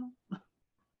somehow.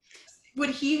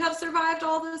 Would he have survived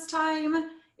all this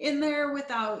time in there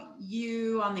without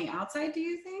you on the outside, do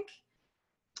you think?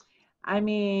 I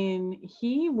mean,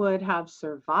 he would have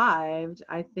survived.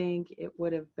 I think it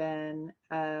would have been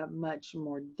much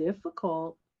more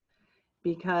difficult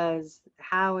because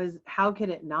how could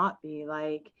it not be?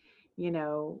 Like, you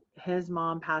know, his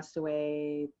mom passed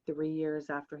away 3 years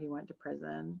after he went to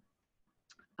prison.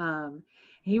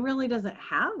 He really doesn't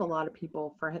have a lot of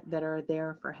people that are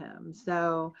there for him.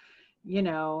 So, you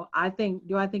know,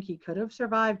 do I think he could have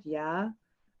survived? Yeah.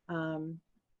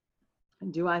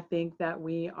 Do I think that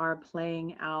we are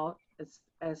playing out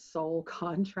as soul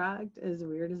contract, as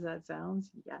weird as that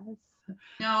sounds? Yes.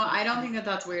 No, I don't think that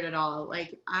that's weird at all.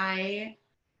 Like I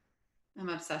am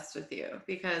obsessed with you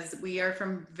because we are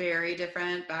from very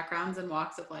different backgrounds and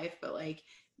walks of life, but like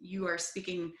you are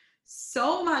speaking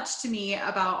so much to me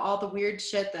about all the weird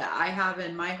shit that I have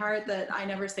in my heart that I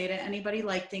never say to anybody,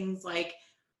 like things like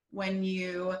when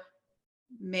you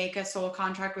make a soul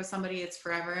contract with somebody, it's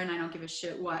forever and I don't give a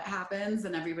shit what happens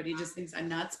and everybody just thinks I'm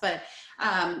nuts. But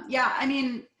yeah, I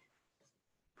mean,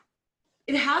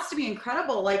 it has to be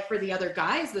incredible, like for the other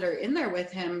guys that are in there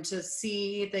with him to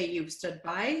see that you've stood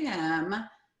by him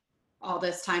all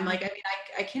this time. Like, I mean,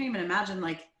 I can't even imagine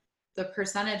like the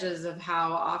percentages of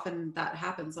how often that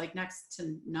happens, like next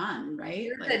to none, right?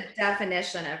 You're like, the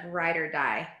definition of ride or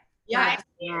die. Yeah.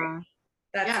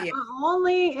 That's you.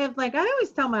 Only if, like, I always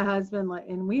tell my husband, like,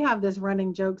 and we have this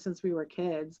running joke since we were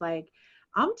kids, like,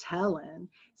 I'm telling.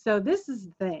 So this is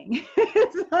the thing.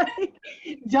 It's like,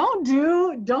 don't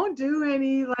do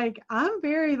any, like, I'm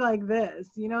very like this,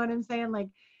 you know what I'm saying? Like,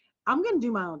 I'm going to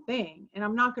do my own thing and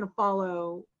I'm not going to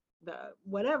follow the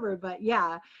whatever, but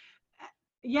yeah,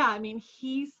 I mean,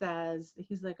 he's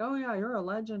like, oh yeah, you're a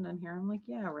legend in here. I'm like,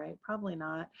 yeah, right, probably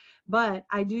not. But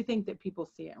I do think that people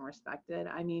see it and respect it.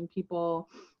 I mean, people,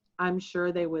 I'm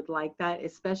sure they would like that,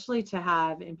 especially to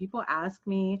have, and people ask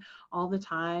me all the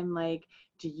time, like,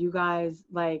 do you guys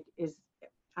like,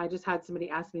 I just had somebody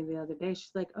ask me the other day,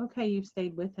 she's like, okay, you've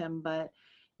stayed with him, but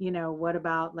what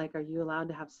about, like, are you allowed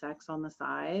to have sex on the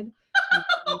side? I'm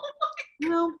like,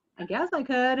 well, I guess I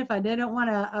could if I didn't want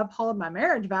to uphold my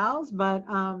marriage vows, but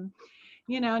no,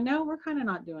 we're kind of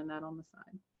not doing that on the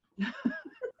side.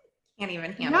 Can't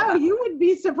even handle No, that. you would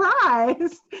be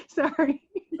surprised. Sorry.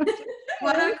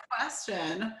 What a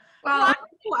question. Well,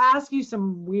 People ask you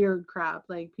some weird crap.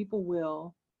 Like, people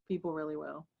really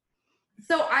will.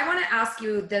 so I want to ask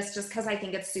you this just because I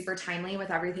think it's super timely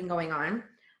with everything going on.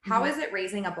 How is it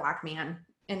raising a Black man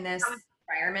in this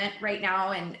environment right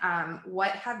now? And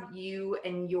what have you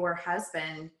and your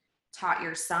husband taught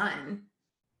your son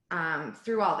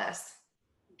through all this?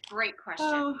 Great question.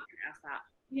 Ask that.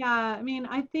 Yeah, I mean,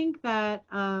 I think that,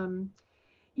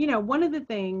 one of the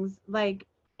things, like,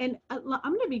 and I'm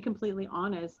going to be completely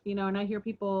honest, and I hear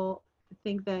people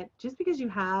think that just because you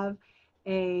have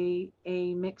a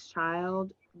mixed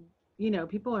child,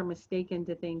 people are mistaken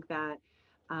to think that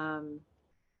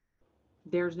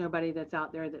there's nobody that's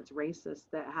out there that's racist,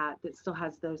 that still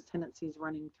has those tendencies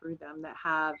running through them, that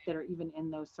are even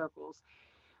in those circles.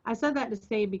 I said that to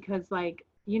say because, like,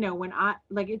 when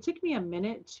it took me a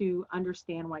minute to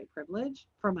understand white privilege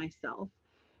for myself.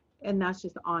 And that's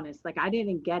just honest. Like, I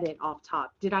didn't get it off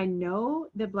top. Did I know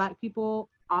that Black people,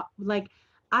 like,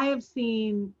 I have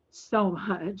seen so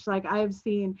much. Like, I have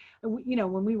seen,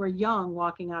 when we were young,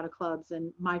 walking out of clubs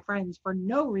and my friends for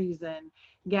no reason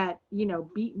get,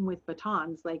 beaten with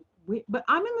batons. Like, but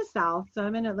I'm in the South, so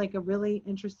I'm in a really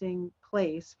interesting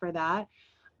place for that.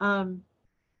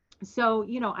 So,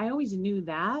 I always knew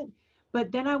that,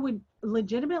 but then I would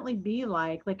legitimately be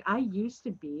like I used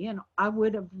to be, and I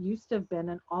would have used to have been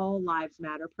an all lives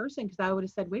matter person, because I would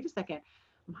have said, wait a second,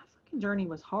 my fucking journey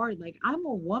was hard. Like, I'm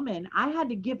a woman. I had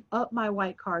to give up my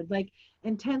white card. Like,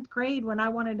 in 10th grade, when I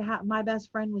wanted to have, my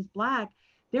best friend was Black,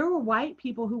 there were white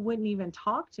people who wouldn't even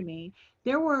talk to me.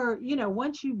 There were,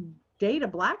 once you date a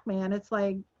Black man, it's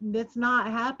like, it's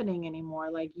not happening anymore.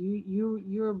 Like,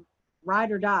 you're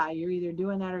ride or die. You're either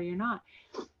doing that or you're not.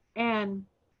 And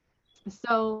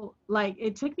so, like,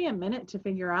 it took me a minute to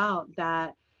figure out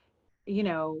that,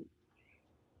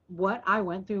 what I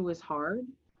went through was hard,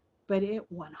 but it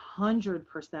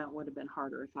 100% would have been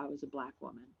harder if I was a Black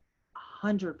woman.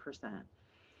 100%.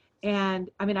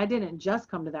 And I mean, I didn't just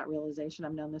come to that realization.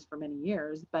 I've known this for many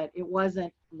years, but it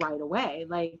wasn't right away.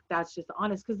 Like, that's just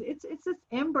honest, because it's this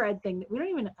inbred thing that we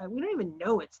don't even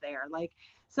know it's there. Like,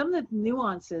 some of the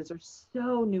nuances are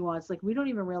so nuanced. Like, we don't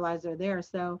even realize they're there.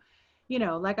 So,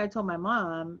 like I told my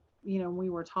mom, we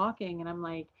were talking, and I'm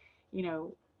like,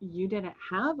 you didn't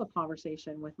have a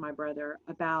conversation with my brother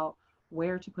about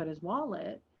where to put his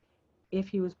wallet if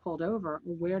he was pulled over,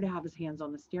 or where to have his hands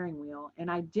on the steering wheel.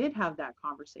 And I did have that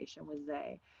conversation with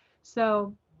Zay.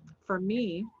 So for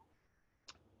me,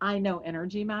 I know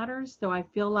energy matters. So I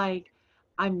feel like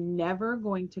I'm never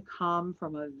going to come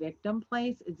from a victim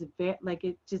place. It's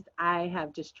I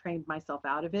have just trained myself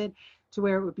out of it, to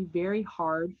where it would be very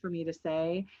hard for me to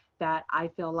say that I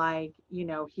feel like,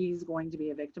 he's going to be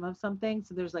a victim of something.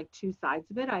 So there's like two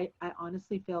sides of it. I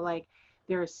honestly feel like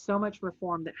there is so much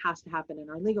reform that has to happen in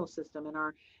our legal system,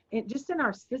 just in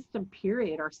our system,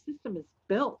 period. Our system is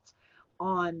built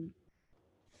on,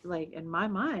 like, in my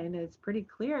mind, it's pretty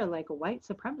clear, like, a white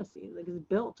supremacy. Like, it's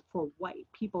built for white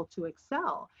people to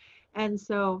excel. And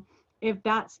so if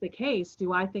that's the case,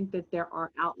 do I think that there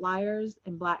are outliers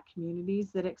in Black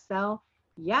communities that excel?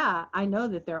 Yeah, I know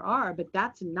that there are, but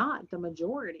that's not the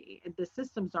majority. The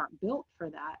systems aren't built for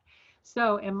that.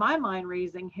 So in my mind,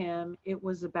 raising him, it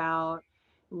was about,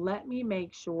 let me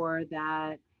make sure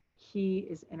that he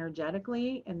is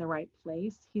energetically in the right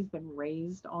place. He's been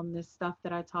raised on this stuff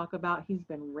that I talk about. He's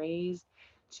been raised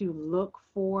to look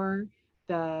for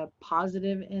the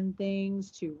positive in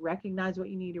things, to recognize what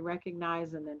you need to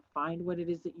recognize, and then find what it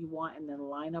is that you want, and then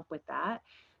line up with that.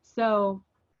 So,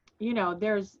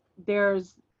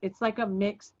 it's like a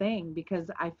mixed thing, because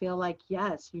I feel like,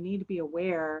 yes, you need to be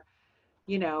aware,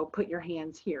 put your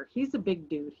hands here. He's a big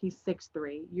dude. He's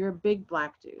 6'3". You're a big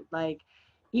Black dude. Like,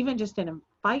 even just in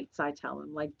fights, I tell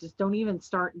them, like, just don't even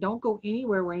start, don't go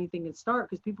anywhere where anything can start,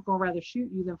 because people gonna rather shoot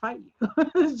you than fight you.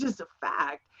 It's just a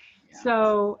fact. Yeah.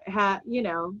 So, you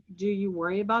know, do you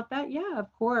worry about that? Yeah,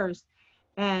 of course.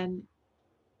 And,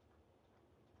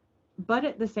 but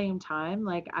at the same time,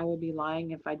 like, I would be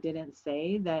lying if I didn't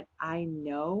say that I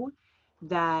know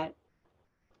that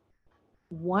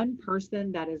one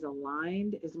person that is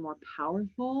aligned is more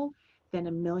powerful than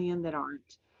a million that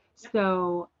aren't. Yep.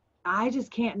 So I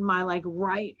just can't in my like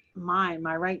right mind,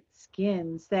 my right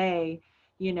skin say,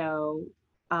 you know,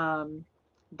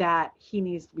 that he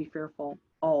needs to be fearful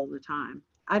all the time.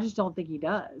 I just don't think he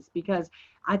does, because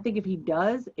I think if he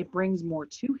does, it brings more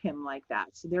to him like that.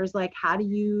 So there's like, how do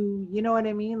you know what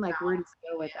I mean? Like, where to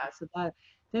go with that? So that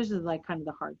those are like kind of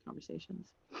the hard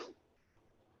conversations.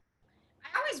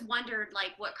 I always wondered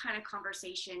like what kind of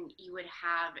conversation you would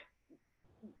have,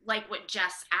 like what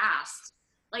Jess asked.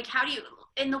 Like, how do you,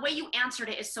 and the way you answered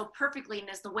it is so perfectly, and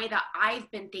is the way that I've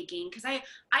been thinking, because I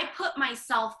put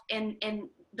myself in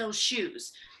those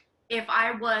shoes. If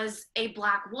I was a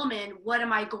Black woman, what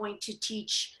am I going to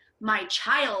teach my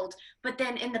child? But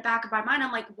then in the back of my mind,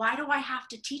 I'm like, why do I have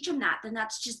to teach them that? Then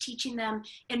that's just teaching them,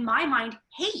 in my mind,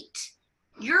 hate.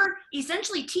 You're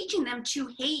essentially teaching them to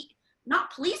hate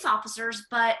not police officers,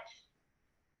 but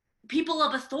people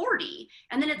of authority.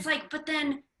 And then it's like, but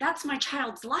then that's my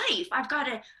child's life. I've got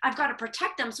to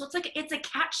protect them. So it's like, it's a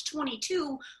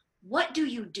catch-22. What do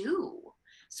you do?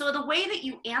 So the way that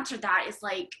you answered that is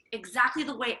like exactly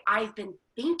the way I've been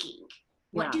thinking.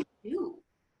 What do you do?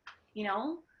 You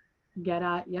know? Get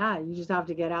out. Yeah. You just have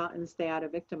to get out and stay out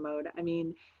of victim mode. I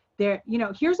mean, there, you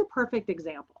know, here's a perfect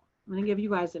example. I'm going to give you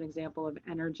guys an example of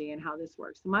energy and how this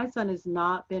works. My son has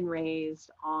not been raised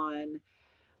on,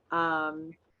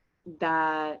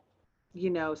 that,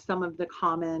 you know, some of the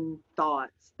common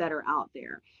thoughts that are out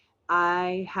there.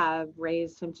 I have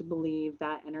raised him to believe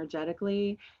that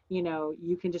energetically, you know,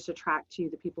 you can just attract to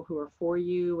the people who are for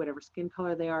you, whatever skin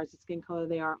color they are, it's the skin color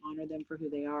they are, honor them for who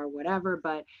they are, whatever.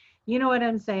 But you know what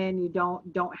I'm saying? You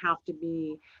don't have to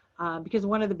be, because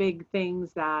one of the big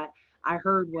things that I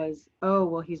heard was, oh,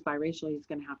 well, he's biracial, he's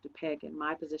going to have to pick. And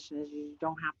my position is you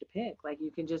don't have to pick. Like, you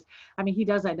can just, I mean, he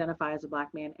does identify as a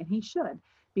Black man, and he should,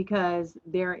 because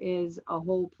there is a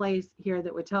whole place here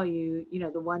that would tell you, you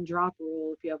know, the one drop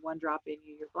rule, if you have one drop in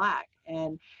you, you're Black.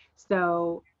 And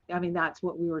so, I mean, that's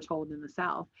what we were told in the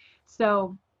South.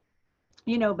 So,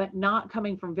 you know, but not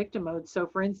coming from victim mode. So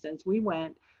for instance, we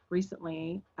went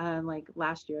recently, like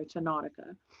last year, to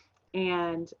Nautica,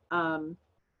 and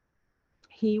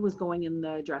he was going in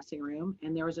the dressing room,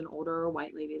 and there was an older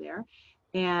white lady there.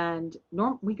 And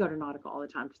we go to Nautica all the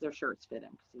time because their shirts fit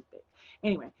him because he's big.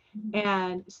 Anyway,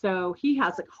 and so he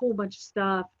has like a whole bunch of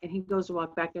stuff, and he goes to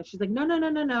walk back there. She's like,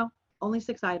 no, only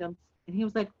 6 items. And he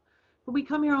was like, but we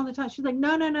come here all the time. She's like,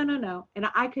 no. And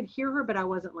I could hear her, but I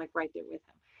wasn't like right there with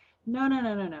him.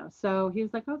 No. So he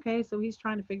was like, okay. So he's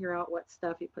trying to figure out what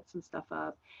stuff. He put some stuff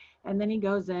up, and then he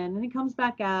goes in and he comes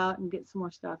back out and gets some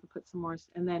more stuff and puts some more.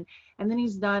 And then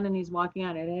he's done and he's walking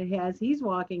out. And as he's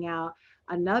walking out,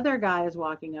 another guy is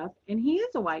walking up, and he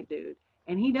is a white dude,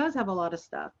 and he does have a lot of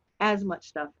stuff, as much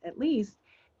stuff at least,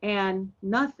 and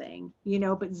nothing, you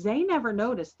know, but Zay never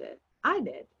noticed it. I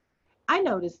did. I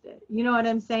noticed it. You know what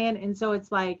I'm saying? And so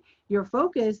it's like, your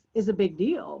focus is a big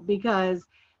deal, because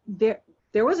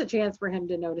there was a chance for him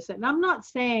to notice it. And I'm not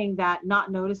saying that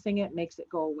not noticing it makes it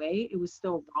go away. It was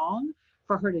still wrong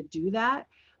for her to do that.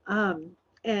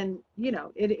 And you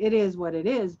know, it is what it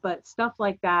is, but stuff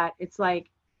like that, it's like,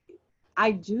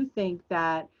 I do think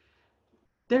that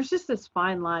there's just this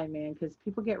fine line, man, because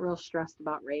people get real stressed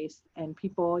about race, and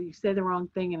people, you say the wrong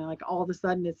thing and like all of a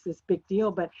sudden it's this big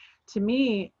deal. But to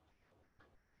me,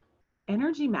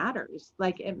 energy matters.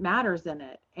 Like, it matters in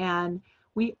it. And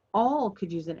we all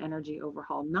could use an energy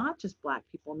overhaul, not just Black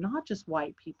people, not just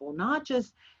white people, not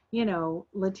just, you know,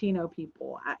 Latino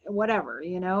people, whatever,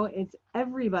 you know, it's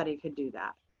everybody could do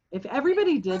that. If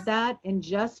everybody did that and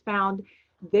just found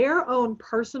their own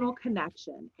personal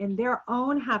connection in their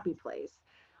own happy place,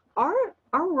 our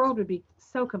world would be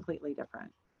so completely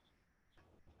different.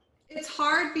 It's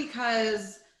hard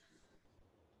because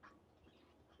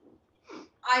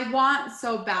I want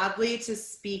so badly to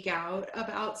speak out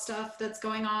about stuff that's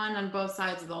going on both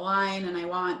sides of the line, and I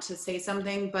want to say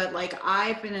something, but like,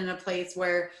 I've been in a place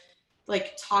where,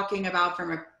 like, talking about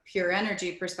from a pure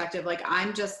energy perspective, like,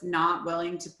 I'm just not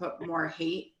willing to put more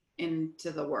hate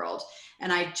into the world.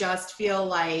 And I just feel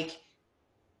like,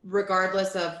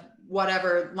 regardless of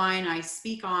whatever line I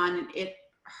speak on, it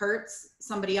hurts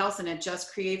somebody else, and it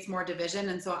just creates more division.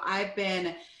 And so I've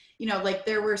been, you know, like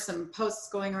there were some posts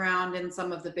going around in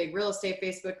some of the big real estate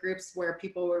Facebook groups where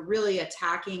people were really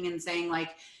attacking and saying like,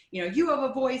 you know, you have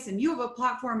a voice and you have a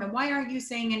platform and why aren't you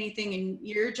saying anything? And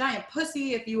you're a giant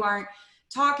pussy if you aren't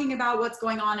talking about what's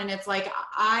going on. And it's like,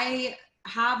 I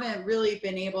haven't really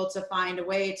been able to find a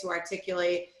way to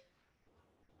articulate.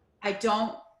 I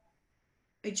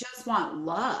just want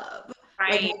love.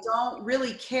 Right. Like, I don't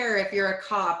really care if you're a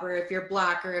cop or if you're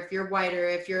Black or if you're white or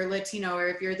if you're Latino or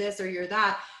if you're this or you're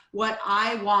that. What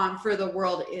I want for the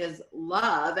world is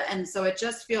love. And so it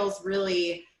just feels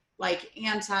really like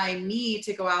anti-me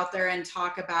to go out there and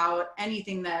talk about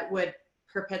anything that would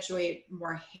perpetuate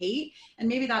more hate. And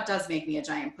maybe that does make me a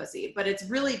giant pussy, but it's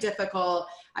really difficult,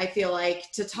 I feel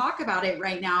like, to talk about it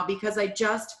right now because I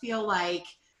just feel like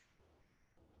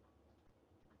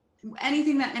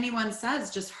anything that anyone says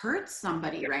just hurts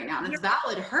somebody right now. And it's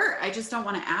valid hurt. I just don't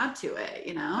want to add to it,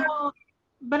 you know? Well,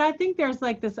 but I think there's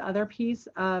like this other piece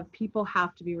of people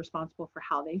have to be responsible for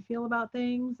how they feel about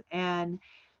things. And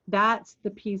that's the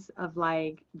piece of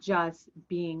like just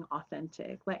being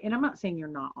authentic. Like, and I'm not saying you're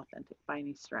not authentic by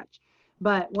any stretch,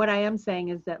 but what I am saying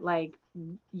is that like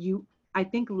I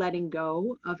think letting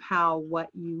go of what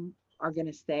you are going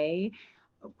to say,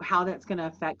 how that's going to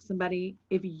affect somebody.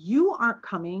 If you aren't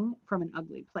coming from an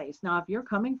ugly place, now, if you're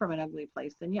coming from an ugly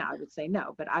place, then yeah, I would say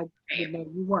no, but I would know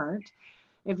you weren't.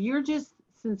 If you're just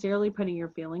sincerely putting your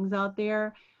feelings out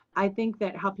there, I think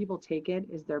that how people take it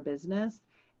is their business.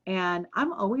 And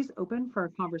I'm always open for a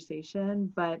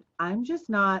conversation, but I'm just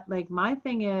not like, my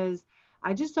thing is,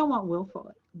 I just don't want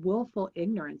willful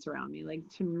ignorance around me. Like,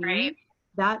 to me, Right.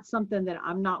 that's something that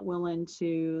I'm not willing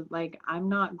to, like, I'm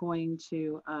not going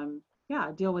to,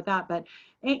 deal with that. But,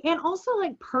 and also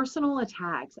like personal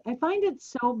attacks. I find it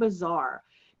so bizarre.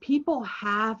 People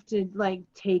have to like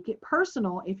take it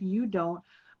personal if you don't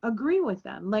agree with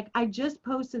them. Like, I just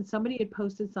posted, somebody had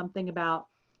posted something about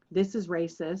this is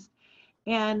racist.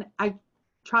 And I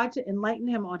tried to enlighten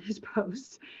him on his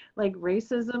post. Like,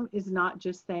 racism is not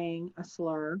just saying a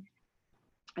slur.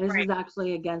 This is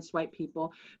actually against white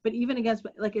people, but even against,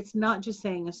 like, it's not just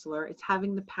saying a slur, it's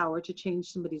having the power to change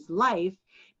somebody's life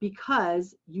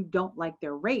because you don't like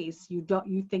their race. You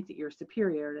think that you're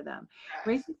superior to them.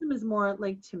 Racism is more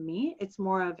like, to me, it's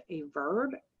more of a verb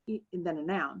than a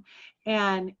noun.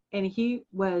 And he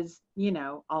was,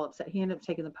 all upset. He ended up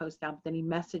taking the post down, but then he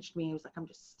messaged me. He was like, I'm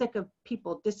just sick of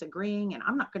people disagreeing and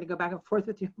I'm not going to go back and forth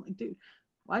with you. I'm like, dude,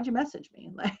 why'd you message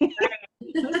me? Like,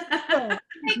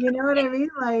 you know what I mean?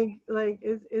 Like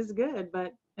it's good,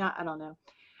 but I don't know.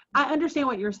 I understand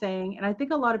what you're saying. And I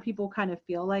think a lot of people kind of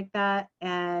feel like that.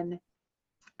 And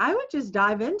I would just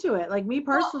dive into it. Like, me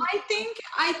personally. Well,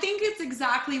 I think it's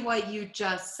exactly what you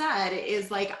just said is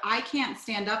like, I can't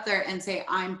stand up there and say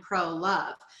I'm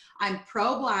pro-love. I'm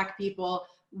pro-Black people.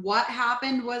 What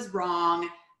happened was wrong.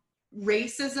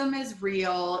 Racism is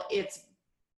real. It's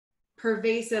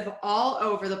pervasive all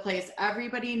over the place.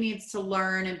 Everybody needs to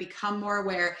learn and become more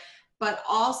aware, but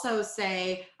also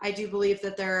say, I do believe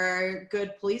that there are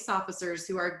good police officers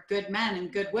who are good men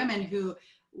and good women who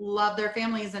love their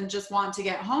families and just want to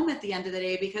get home at the end of the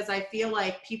day, because I feel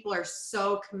like people are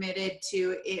so committed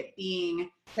to it being,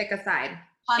 pick a side,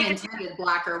 pun intended,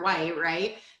 Black or white,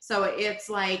 right? So it's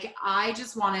like, I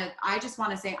just want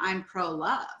to say I'm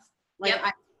pro-love. Like,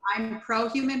 Yep. I'm pro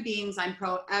human beings. I'm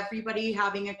pro everybody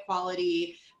having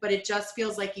equality, but it just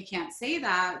feels like you can't say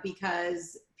that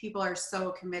because people are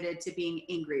so committed to being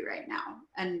angry right now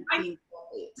and being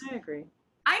bullied. I agree.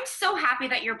 I'm so happy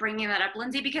that you're bringing that up,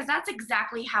 Lindsay, because that's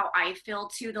exactly how I feel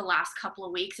too the last couple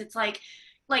of weeks. It's like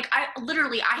I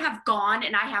have gone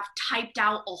and I have typed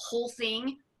out a whole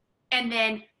thing and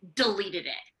then deleted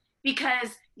it,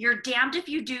 because you're damned if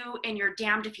you do and you're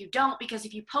damned if you don't, because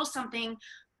if you post something,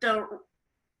 the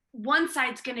one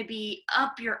side's going to be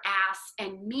up your ass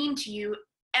and mean to you,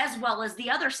 as well as the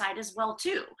other side as well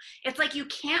too. It's like you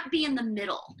can't be in the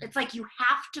middle. It's like you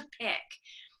have to pick.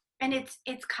 And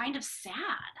it's kind of sad.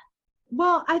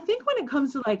 Well, I think when it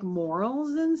comes to like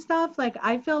morals and stuff, like,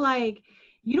 I feel like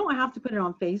you don't have to put it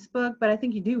on Facebook, but I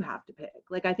think you do have to pick.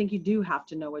 Like, I think you do have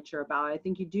to know what you're about. I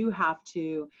think you do have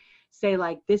to say,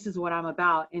 like, this is what I'm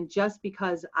about. And just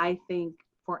because I think,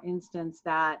 for instance,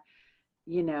 that,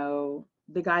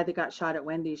 the guy that got shot at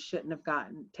Wendy's shouldn't have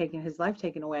taken his life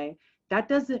taken away, that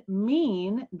doesn't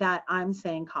mean that I'm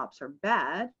saying cops are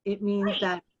bad. It means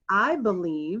that I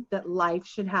believe that life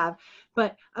should have,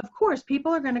 but of course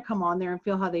people are going to come on there and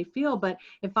feel how they feel. But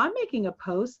if I'm making a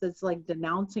post that's like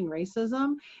denouncing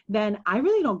racism, then I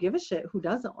really don't give a shit who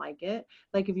doesn't like it.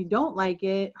 Like, if you don't like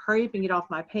it, hurry up and get off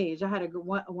my page. I had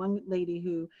one lady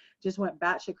who just went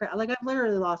batshit crazy. Like, I've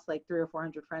literally lost like 300 or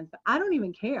 400 friends, but I don't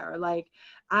even care. Like,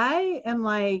 I am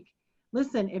like,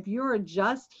 listen, if you're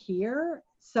just here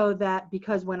so that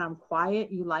because when I'm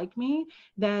quiet, you like me,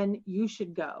 then you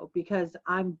should go, because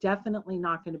I'm definitely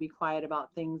not going to be quiet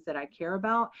about things that I care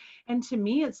about. And to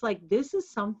me, it's like, this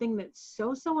is something that's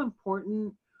so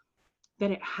important that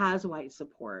it has white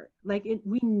support. Like,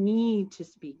 we need to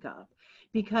speak up,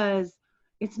 because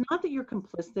it's not that you're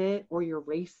complicit or you're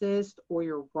racist or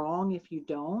you're wrong if you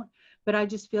don't, but I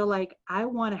just feel like I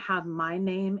want to have my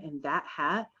name in that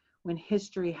hat when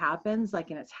history happens,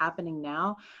 like, and it's happening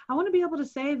now. I want to be able to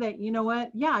say that, you know what?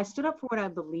 Yeah, I stood up for what I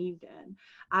believed in.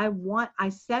 I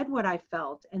said what I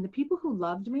felt, and the people who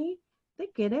loved me, they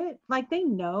get it. Like, they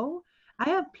know. I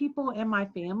have people in my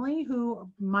family who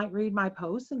might read my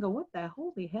posts and go, what the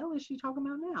holy hell is she talking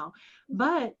about now?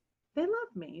 But they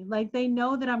love me. Like, they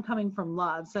know that I'm coming from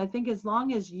love. So I think as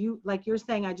long as you, like you're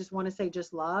saying, I just want to say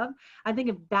just love. I think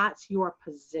if that's your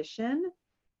position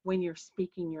when you're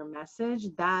speaking your message,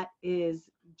 that is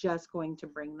just going to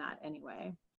bring that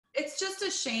anyway. It's just a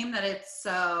shame that it's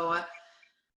so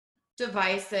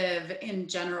divisive in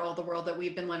general, the world that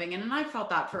we've been living in. And I felt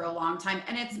that for a long time.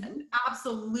 And it's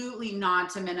absolutely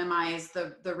not to minimize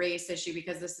the race issue,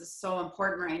 because this is so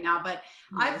important right now. But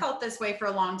I felt this way for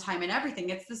a long time in everything.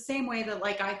 It's the same way that,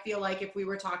 like, I feel like if we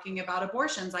were talking about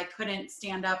abortions, I couldn't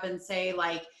stand up and say,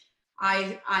 like,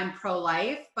 I'm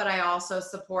pro-life, but I also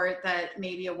support that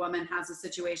maybe a woman has a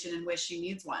situation in which she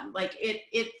needs one. Like,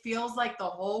 it feels like the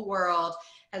whole world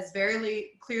has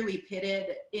very clearly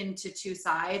pitted into two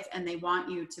sides, and they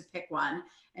want you to pick one.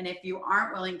 And if you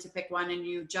aren't willing to pick one, and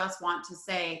you just want to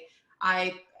say,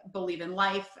 I believe in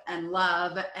life and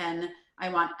love, and I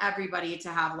want everybody to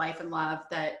have life and love,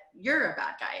 that you're a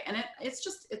bad guy. And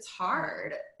it's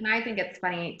hard. And I think it's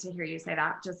funny to hear you say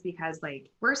that, just because, like,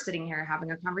 we're sitting here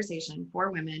having a conversation, 4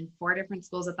 women, 4 different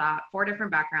schools of thought, 4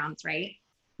 different backgrounds, right?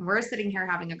 We're sitting here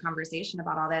having a conversation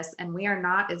about all this, and we are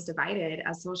not as divided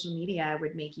as social media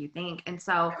would make you think. And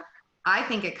so I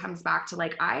think it comes back to,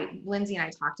 like, Lindsay and I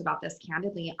talked about this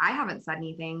candidly. I haven't said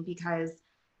anything because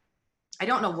I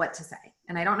don't know what to say,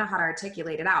 and I don't know how to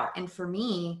articulate it out. And for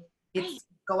me, it's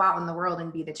go out in the world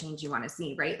and be the change you want to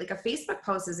see, right? Like, a Facebook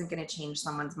post isn't going to change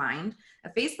someone's mind. A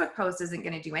Facebook post isn't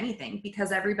going to do anything,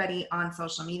 because everybody on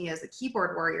social media as a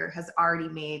keyboard warrior has already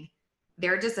made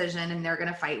their decision, and they're going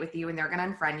to fight with you, and they're going to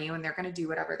unfriend you, and they're going to do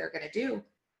whatever they're going to do.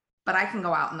 But I can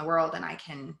go out in the world and I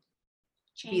can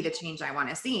be the change I want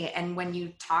to see. And when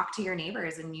you talk to your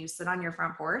neighbors and you sit on your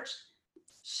front porch,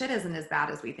 shit isn't as bad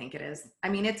as we think it is. I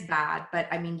mean, it's bad, but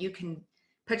I mean, you can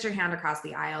put your hand across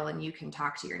the aisle and you can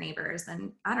talk to your neighbors.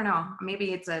 And I don't know,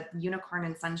 maybe it's a unicorn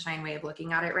and sunshine way of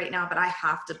looking at it right now, but I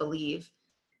have to believe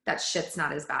that shit's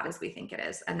not as bad as we think it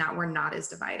is, and that we're not as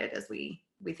divided as we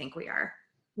think we are.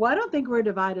 Well, I don't think we're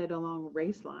divided along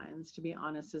race lines, to be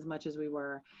honest, as much as we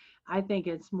were. I think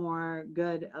it's more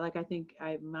good. Like, I think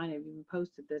I might have even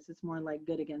posted this. It's more like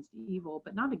good against evil,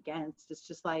 but not against. It's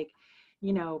just like,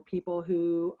 you know, people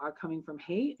who are coming from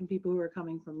hate and people who are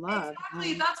coming from love.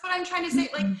 Exactly. That's what I'm trying to say.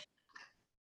 Like,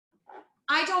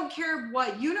 I don't care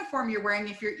what uniform you're wearing.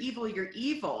 If you're evil, you're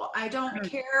evil. I don't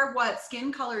care what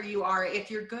skin color you are.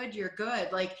 If you're good, you're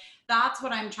good. Like, that's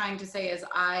what I'm trying to say is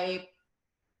I'm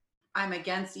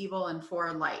against evil and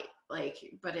for light. Like,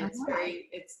 but it's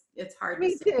it's hard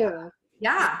Me to say. too.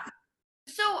 Yeah.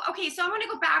 So, okay, so I want to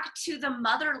go back to the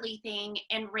motherly thing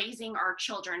and raising our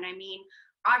children. I mean,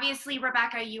 obviously,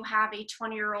 Rebecca, you have a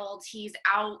 20-year-old. He's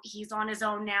out. He's on his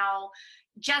own now.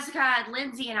 Jessica,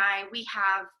 Lindsay, and I, we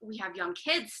have young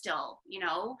kids still, you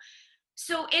know.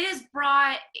 So it has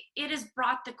brought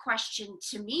the question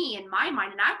to me in my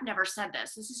mind, and I've never said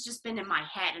this. This has just been in my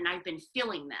head, and I've been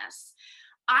feeling this.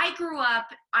 I grew up,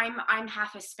 I'm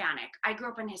half Hispanic. I grew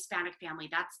up in a Hispanic family.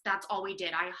 That's all we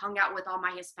did. I hung out with all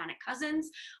my Hispanic cousins.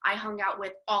 I hung out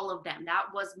with all of them. That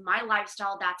was my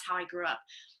lifestyle. That's how I grew up.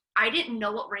 I didn't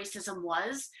know what racism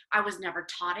was. I was never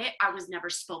taught it. I was never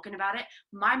spoken about it.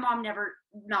 My mom never,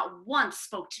 not once,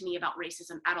 spoke to me about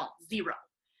racism at all. Zero.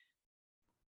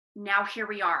 Now here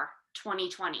we are,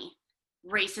 2020.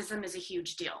 Racism is a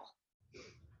huge deal.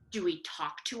 Do we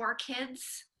talk to our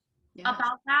kids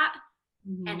about that?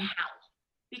 Mm-hmm. And how?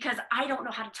 Because I don't know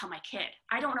how to tell my kid.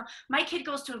 I don't know. My kid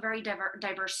goes to a very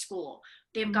diverse school.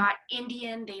 They've got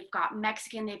Indian, they've got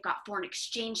Mexican, they've got foreign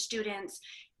exchange students.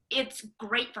 It's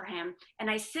great for him. And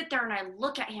I sit there and I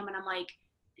look at him and I'm like,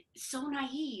 so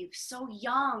naive, so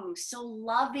young, so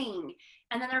loving,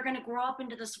 and then they're going to grow up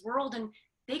into this world and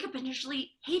they could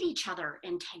potentially hate each other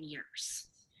in 10 years.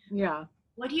 Yeah.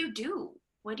 What do you do?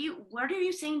 What are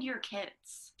you saying to your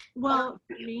kids? Well,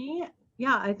 for me,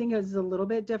 yeah, I think it's a little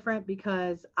bit different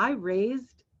because I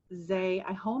raised Zay,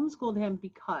 I homeschooled him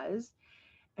because,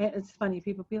 and it's funny,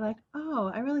 people be like, oh,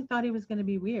 I really thought he was going to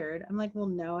be weird. I'm like, well,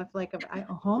 no, if I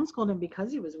homeschooled him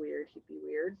because he was weird, he'd be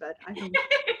weird. But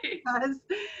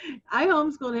I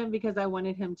homeschooled him because I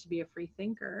wanted him to be a free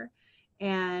thinker.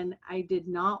 And I did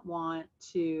not want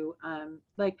to,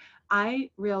 I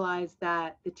realized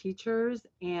that the teachers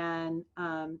and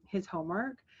his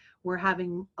homework were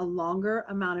having a longer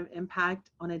amount of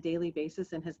impact on a daily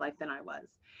basis in his life than I was.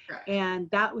 Correct. And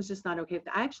that was just not okay.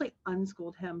 I actually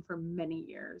unschooled him for many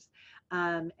years.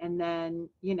 And then,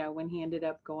 when he ended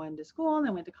up going to school and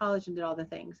then went to college and did all the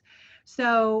things.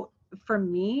 So for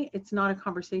me, it's not a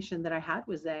conversation that I had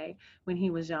with Zay when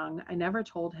he was young. I never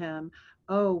told him,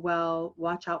 oh, well,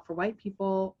 watch out for white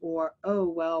people, or, oh,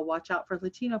 well, watch out for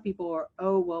Latino people, or,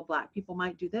 oh, well, Black people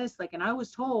might do this. And I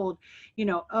was told,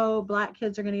 oh, Black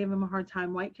kids are going to give him a hard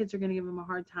time. White kids are going to give him a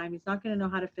hard time. He's not going to know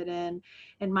how to fit in.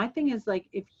 And my thing is, if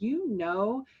if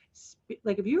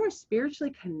you are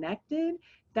spiritually connected,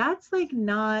 that's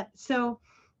not, so,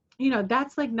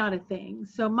 that's not a thing.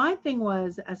 So my thing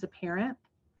was, as a parent,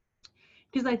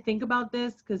 because I think about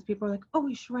this, because people are like, oh,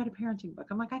 you should write a parenting book.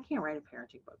 I'm like, I can't write a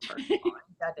parenting book, first of all.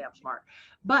 I'm goddamn smart.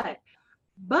 But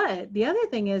the other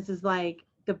thing is the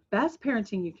best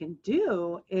parenting you can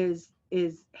do is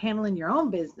handling your own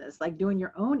business, doing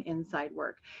your own inside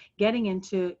work, getting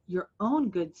into your own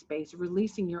good space,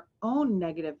 releasing your own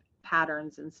negative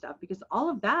patterns and stuff, because all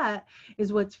of that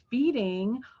is what's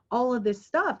feeding all of this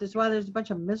stuff. That's why there's a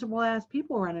bunch of miserable ass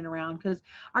people running around, because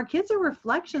our kids are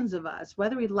reflections of us,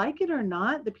 whether we like it or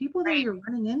not. The people that you're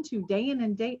running into day in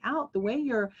and day out, the way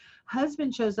your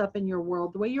husband shows up in your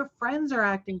world, the way your friends are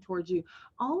acting towards you,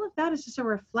 all of that is just a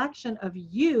reflection of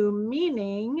you,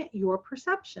 meaning your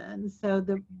perception. So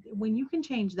when you can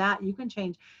change that, you can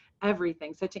change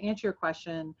everything. So to answer your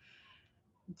question,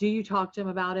 do you talk to him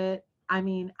about it? I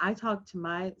mean, I talked to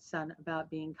my son about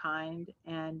being kind,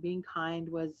 and being kind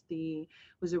was a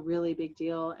really big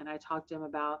deal. And I talked to him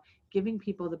about giving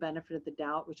people the benefit of the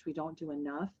doubt, which we don't do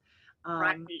enough.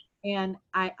 Right. And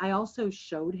I also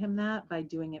showed him that by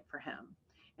doing it for him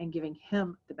and giving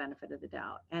him the benefit of the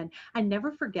doubt. And I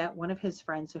never forget one of his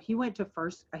friends. So he went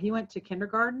to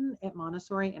kindergarten at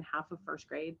Montessori and half of first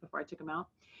grade before I took him out.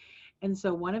 And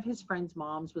so one of his friends'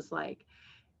 moms was like,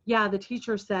 yeah, the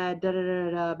teacher said da da da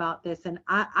da about this, and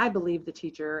I believe the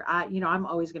teacher. I'm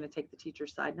always going to take the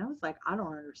teacher's side. And I was like, I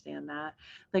don't understand that.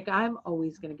 I'm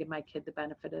always going to give my kid the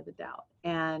benefit of the doubt.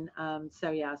 And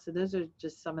so those are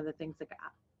just some of the things.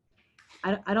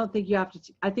 I don't think you have to.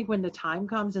 I think when the time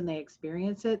comes and they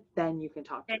experience it, then you can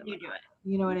talk to them. Then you do it.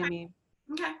 You know what I mean?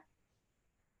 Okay.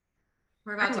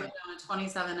 We're about to go down a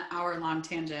 27-hour-long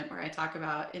tangent where I talk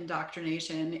about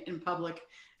indoctrination in public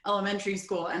elementary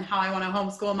school and how I want to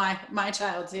homeschool my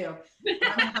child too. I'm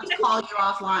gonna have to call you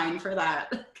offline for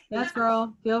that. Yes,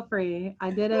 girl, feel free. I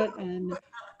did it, and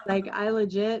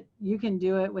you can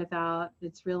do it without.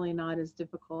 It's really not as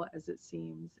difficult as it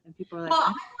seems. And people are like,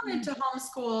 well, I wanted to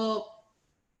homeschool,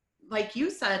 like you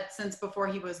said, since before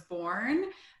he was born,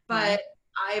 but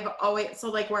I've always,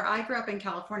 where I grew up in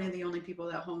California, the only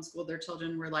people that homeschooled their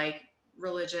children were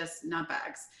religious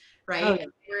nutbags, right? Oh, yeah.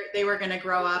 They were going to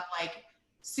grow up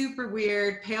super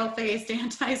weird, pale-faced,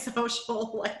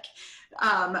 antisocial,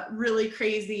 really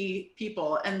crazy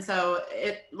people. And so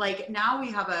now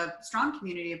we have a strong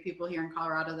community of people here in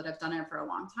Colorado that have done it for a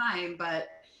long time, but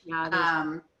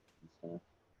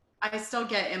I still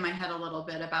get in my head a little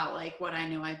bit about what I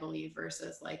know I believe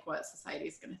versus what society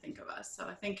is going to think of us. So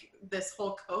I think this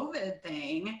whole COVID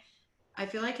thing, I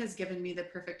feel has given me the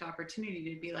perfect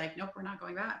opportunity to be nope, we're not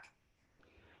going back.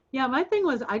 Yeah, my thing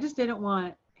was, I just didn't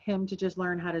want him to just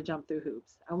learn how to jump through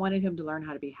hoops. I wanted him to learn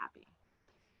how to be happy.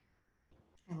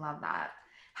 I love that.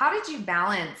 How did you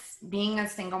balance being a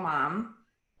single mom,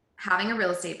 having a real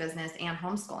estate business, and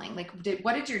homeschooling?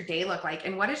 What did your day look like?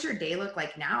 And what does your day look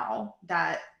like now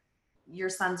that your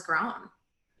son's grown?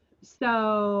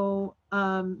 So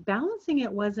balancing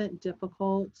it wasn't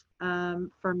difficult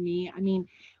for me. I mean,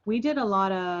 we did a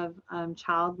lot of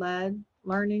child-led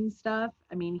learning stuff.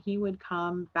 I mean, he would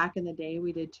come back in the day,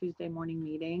 we did Tuesday morning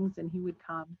meetings, and he would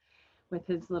come with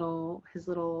his little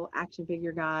action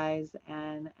figure guys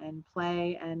and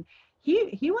play. And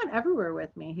he went everywhere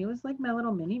with me. He was like my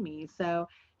little mini me. So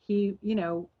he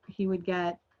would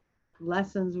get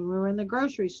lessons when we were in the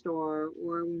grocery store,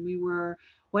 or when we were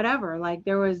whatever. Like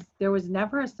there was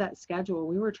never a set schedule.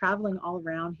 We were traveling all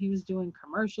around. He was doing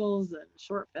commercials and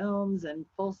short films and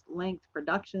full length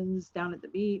productions down at the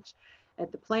beach,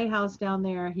 at the playhouse down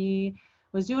there. He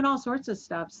was doing all sorts of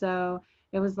stuff. So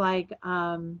it was like,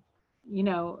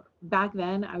 back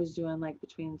then I was doing like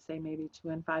between say maybe 2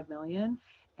 and 5 million,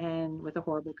 and with a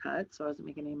horrible cut, so I wasn't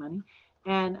making any money.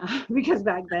 And because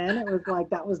back then it was like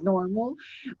that was normal.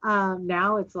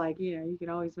 Now it's like, you can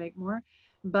always make more.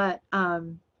 But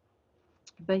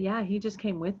yeah, he just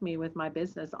came with me with my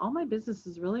business. All my business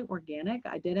is really organic.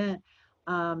 I didn't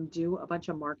do a bunch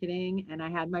of marketing, and I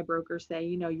had my broker say,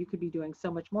 you could be doing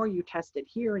so much more. You tested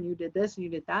here and you did this and you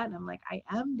did that. And I'm like, I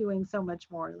am doing so much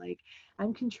more. Like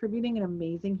I'm contributing an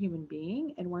amazing human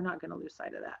being, and we're not going to lose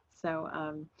sight of that.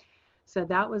 So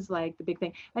that was like the big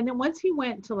thing. And then once he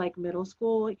went to like middle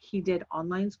school, he did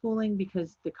online schooling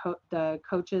because the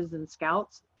coaches and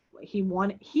scouts, he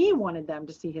wanted them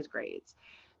to see his grades.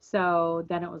 So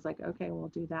then it was like, okay, we'll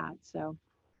do that. So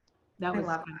that was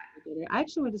kind of what I did. I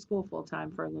actually went to school full time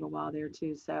for a little while there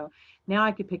too. So now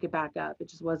I could pick it back up. It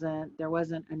just there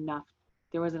wasn't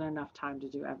enough time to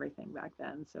do everything back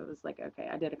then. So it was like, okay,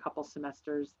 I did a couple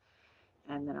semesters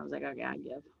and then I was like, okay, I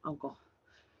give uncle.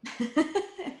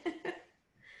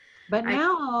 But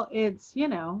now it's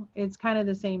kind of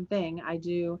the same thing. I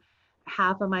do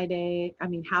half of my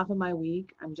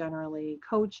week, I'm generally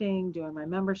coaching, doing my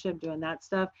membership, doing that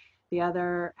stuff. The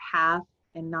other half,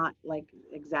 and not like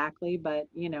exactly, but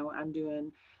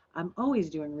I'm always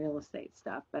doing real estate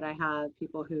stuff, but I have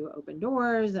people who open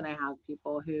doors, and I have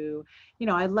people who,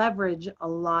 I leverage a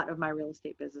lot of my real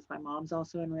estate business. My mom's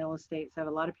also in real estate, so I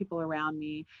have a lot of people around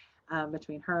me,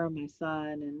 between her, my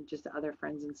son, and just other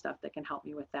friends and stuff that can help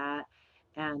me with that.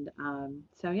 And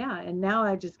so yeah, and now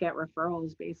I just get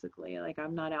referrals basically. Like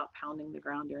I'm not out pounding the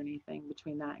ground or anything.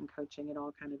 Between that and coaching, it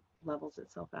all kind of levels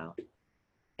itself out.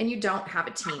 And you don't have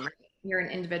a team. You're an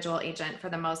individual agent for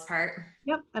the most part.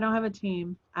 Yep, I don't have a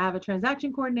team. I have a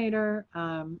transaction coordinator,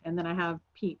 and then I have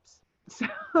peeps. So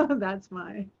that's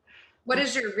What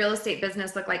does your real estate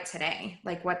business look like today?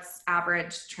 Like what's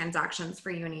average transactions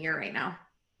for you in a year right now?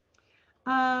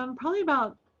 Probably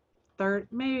about 30,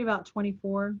 maybe about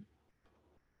 24,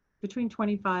 between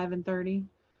 25 and 30,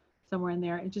 somewhere in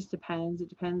there. It just depends. It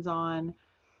depends on,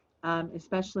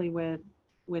 especially with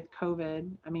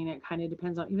COVID. I mean, it kind of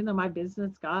depends on, even though my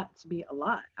business got to be a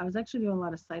lot, I was actually doing a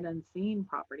lot of sight unseen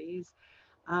properties.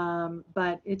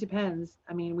 But it depends.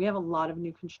 I mean, we have a lot of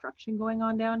new construction going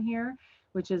on down here,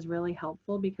 which is really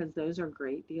helpful because those are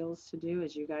great deals to do,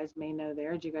 as you guys may know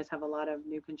there. Do you guys have a lot of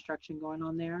new construction going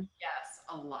on there? Yes,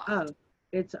 a lot. Oh,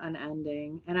 it's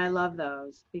unending. And I love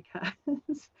those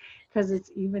because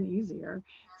it's even easier.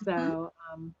 So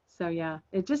yeah,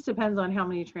 it just depends on how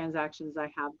many transactions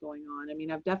I have going on. I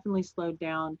mean, I've definitely slowed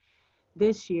down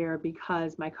this year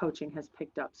because my coaching has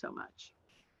picked up so much.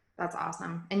 That's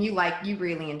awesome. And you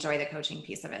really enjoy the coaching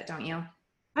piece of it, don't you?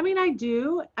 I mean, I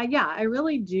do. Yeah, I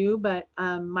really do. But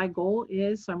my goal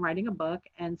is, so I'm writing a book.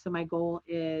 And so my goal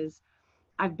is,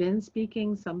 I've been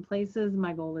speaking some places.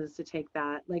 My goal is to take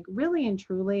that, like really and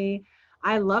truly.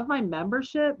 I love my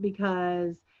membership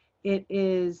because it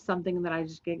is something that I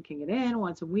just can get in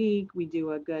once a week. We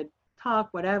do a good talk,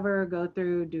 whatever, go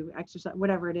through, do exercise,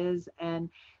 whatever it is. And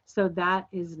so that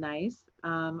is nice.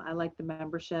 I like the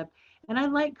membership and I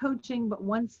like coaching, but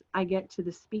once I get to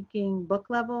the speaking book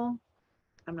level,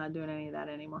 I'm not doing any of that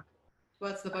anymore.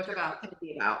 What's the book about?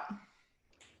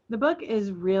 The book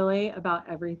is really about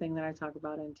everything that I talk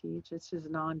about and teach. It's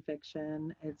just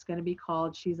nonfiction. It's going to be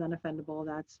called She's Unoffendable.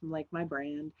 That's like my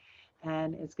brand.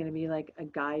 And it's going to be like a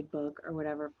guidebook or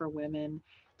whatever for women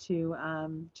to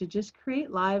just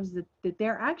create lives that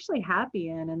they're actually happy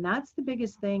in. And that's the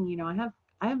biggest thing. I have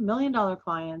 $1 million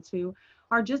clients who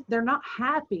are just, they're not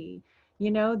happy.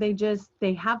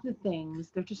 They have the things,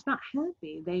 they're just not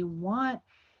happy. They want,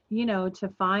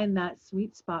 to find that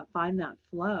sweet spot, find that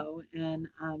flow. And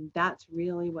that's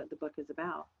really what the book is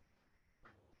about.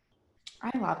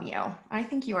 I love you. I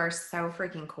think you are so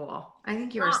freaking cool. I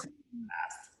think you are so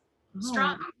best.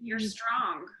 Strong. You're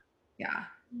strong. Yeah.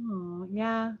 Oh,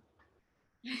 yeah.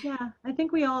 Yeah. I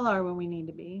think we all are when we need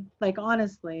to be. Like,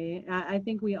 honestly, I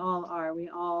think we all are. We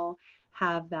all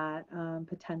have that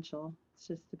potential.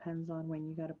 It just depends on when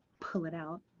you got to pull it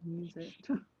out and use it.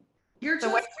 You're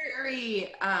just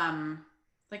very,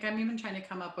 like, I'm even trying to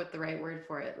come up with the right word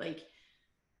for it. Like,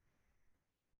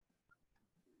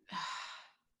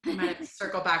 I might have to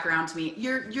circle back around to me.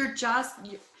 You're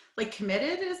like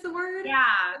committed is the word. Yeah.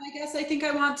 I guess I think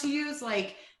I want to use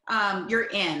like, you're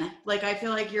in. Like, I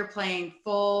feel like you're playing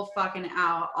full fucking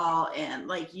out, all in.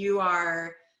 Like, you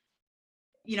are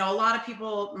you know, a lot of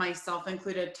people, myself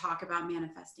included, talk about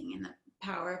manifesting and the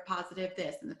power of positive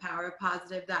this and the power of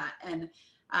positive that. And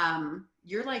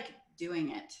you're like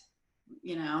doing it,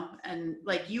 you know, and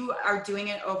like you are doing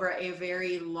it over a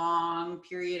very long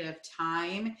period of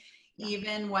time,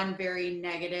 even when very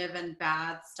negative and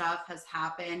bad stuff has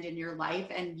happened in your life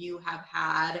and you have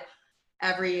had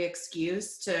every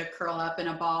excuse to curl up in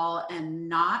a ball and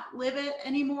not live it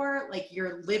anymore. Like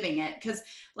you're living it. Cause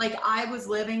like I was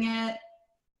living it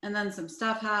and then some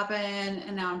stuff happened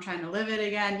and now I'm trying to live it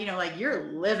again. You know, like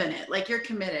you're living it, like you're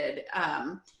committed.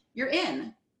 You're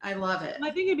in. I love it.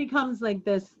 I think it becomes like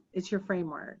this, it's your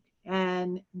framework.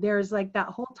 And there's like that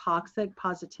whole toxic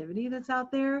positivity that's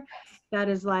out there that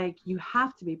is like, you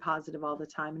have to be positive all the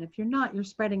time. And if you're not, you're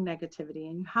spreading negativity,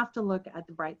 and you have to look at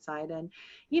the bright side. And,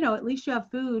 you know, at least you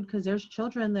have food, because there's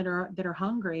children that are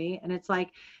hungry. And it's like,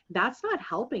 that's not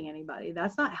helping anybody.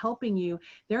 That's not helping you.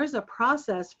 There's a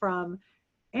process from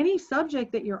any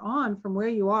subject that you're on, from where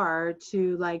you are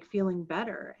to like feeling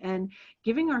better and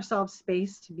giving ourselves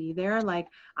space to be there. Like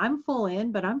I'm full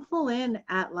in, but I'm full in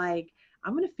at like,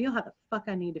 I'm going to feel how the fuck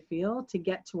I need to feel to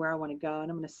get to where I want to go.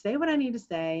 And I'm going to say what I need to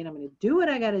say, and I'm going to do what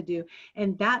I got to do.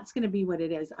 And that's going to be what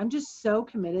it is. I'm just so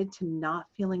committed to not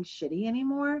feeling shitty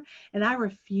anymore. And I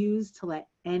refuse to let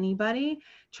anybody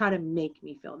try to make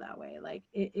me feel that way. Like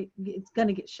it's going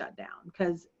to get shut down,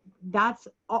 because that's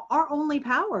our only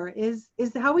power is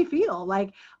how we feel.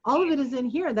 Like all of it is in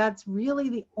here. That's really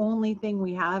the only thing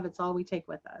we have. It's all we take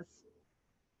with us.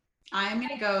 I'm going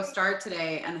to go start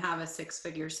today and have a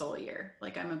 6-figure soul year.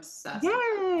 Like I'm obsessed.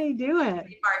 Yay, do it.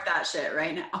 Mark that shit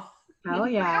right now. Hell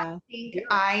yeah. I think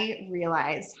I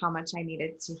realized how much I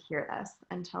needed to hear this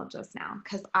until just now,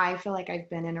 because I feel like I've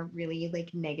been in a really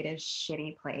like negative,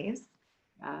 shitty place.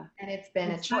 Yeah. And it's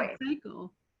been a choice.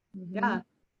 Cycle. Mm-hmm. Yeah.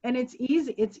 And it's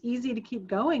easy to keep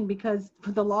going because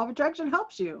the law of attraction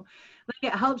helps you.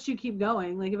 Like it helps you keep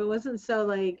going. Like if it wasn't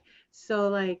so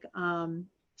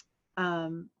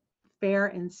fair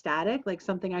and static, like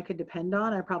something I could depend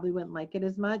on, I probably wouldn't like it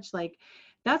as much. Like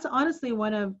that's honestly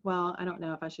one of, well, I don't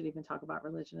know if I should even talk about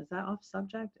religion. Is that off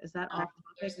subject? Is that off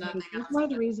topic? It's one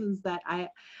of the reasons that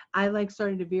I like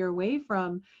started to veer away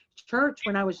from church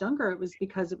when I was younger. It was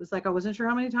because it was like I wasn't sure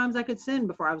how many times I could sin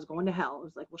before I was going to hell. It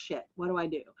was like, well shit, what do I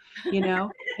do? You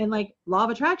know? And like law of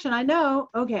attraction, I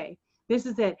know, okay, this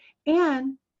is it.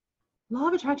 And law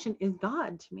of attraction is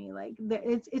God to me. Like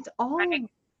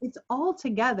it's all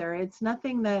together. It's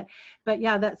nothing that, but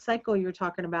yeah, that cycle you're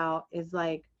talking about is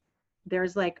like,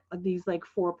 there's like these like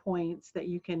 4 points that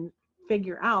you can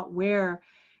figure out where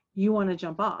you want to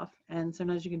jump off. And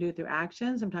sometimes you can do it through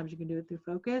action. Sometimes you can do it through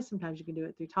focus. Sometimes you can do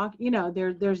it through talk. You know,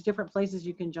 there's different places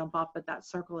you can jump off, but that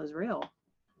circle is real.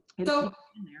 So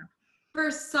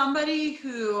for somebody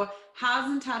who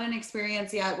hasn't had an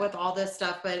experience yet with all this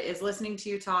stuff, but is listening to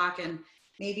you talk and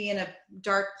maybe in a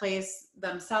dark place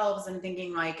themselves and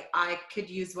thinking like, I could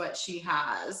use what she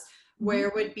has,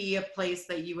 where would be a place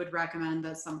that you would recommend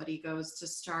that somebody goes to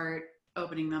start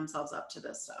opening themselves up to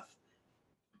this stuff?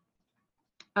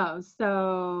 Oh,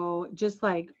 so just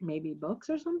like maybe books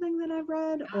or something that I've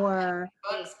read, or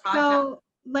books, so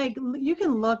like you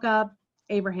can look up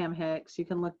Abraham Hicks. You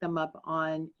can look them up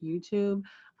on YouTube.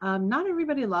 Not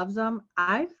everybody loves them.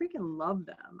 I freaking love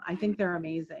them. I think they're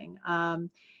amazing.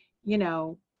 You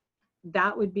know,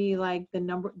 that would be like the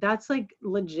number, that's like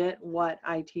legit what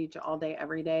I teach all day,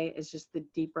 every day, is just the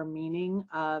deeper meaning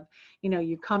of, you know,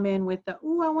 you come in with the,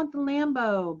 oh, I want the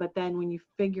Lambo. But then when you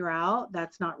figure out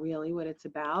that's not really what it's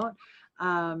about,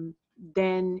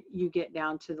 then you get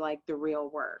down to like the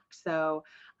real work. So,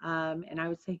 and I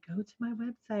would say, go to my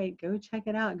website, go check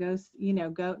it out, go, you know,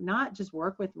 go, not just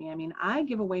work with me. I mean, I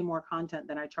give away more content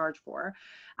than I charge for.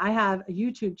 I have a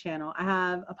YouTube channel. I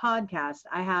have a podcast.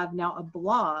 I have now a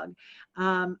blog.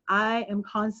 I am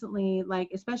constantly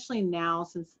like, especially now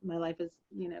since my life is,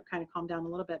 you know, kind of calmed down a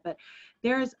little bit, but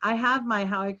I have my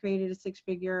How I Created a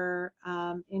 6-Figure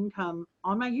Income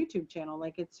on my YouTube channel.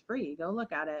 Like it's free. Go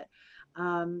look at it.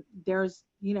 There's,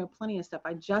 you know, plenty of stuff.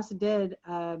 I just did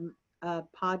a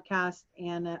podcast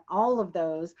and all of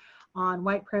those on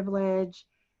white privilege,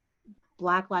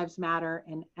 Black Lives Matter,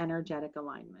 and energetic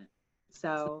alignment.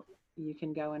 So you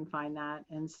can go and find that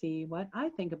and see what I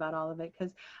think about all of it.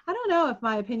 Cause I don't know if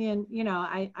my opinion, you know,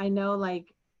 I know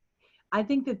like, I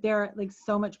think that there like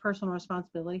so much personal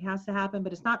responsibility has to happen,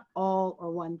 but it's not all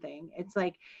or one thing. It's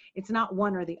like, it's not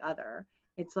one or the other.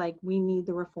 It's like, we need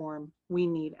the reform. We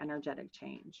need energetic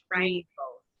change. Right.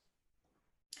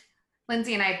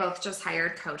 Lindsay and I both just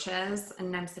hired coaches,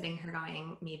 and I'm sitting here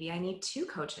going, maybe I need 2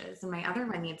 coaches, and my other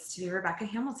one needs to be Rebecca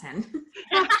Hamilton.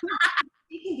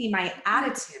 We can be my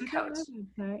attitude coach.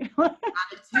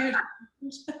 Attitude.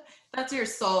 That's your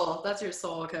soul. That's your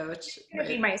soul coach. You're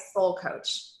gonna be my soul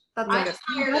coach. That's I like just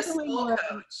hired a soul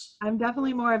coach. I'm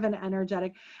definitely more of an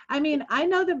energetic. I mean, I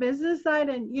know the business side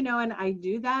and, you know, and I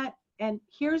do that. And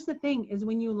here's the thing is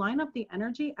when you line up the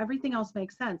energy, everything else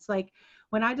makes sense. Like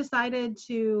when I decided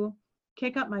to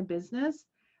kick up my business,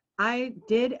 I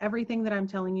did everything that I'm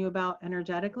telling you about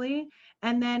energetically.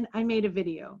 And then I made a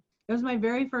video. It was my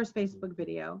very first Facebook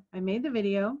video. I made the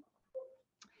video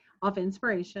off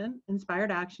inspiration.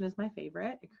 Inspired action is my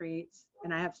favorite. It creates,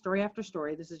 and I have story after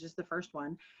story. This is just the first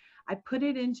one. I put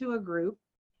it into a group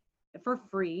for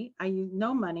free. I used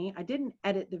no money. I didn't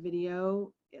edit the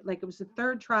video. Like it was the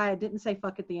third try. I didn't say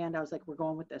fuck at the end. I was like, we're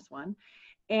going with this one.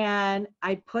 And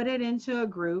I put it into a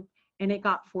group and it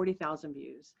got 40,000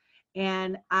 views.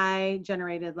 And I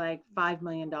generated like $5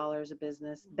 million of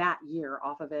business that year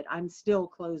off of it. I'm still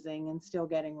closing and still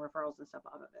getting referrals and stuff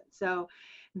off of it. So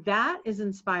that is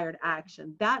inspired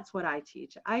action. That's what I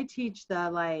teach. I teach the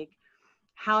like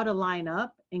how to line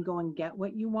up and go and get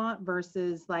what you want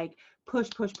versus like push.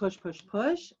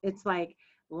 It's like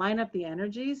line up the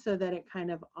energy so that it kind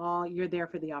of all, you're there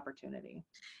for the opportunity.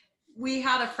 We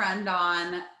had a friend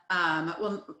on,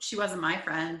 well, she wasn't my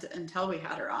friend until we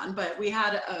had her on, but we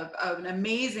had an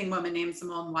amazing woman named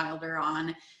Simone Wilder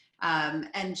on.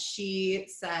 And she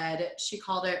said, she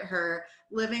called it her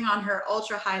living on her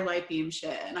ultra high light beam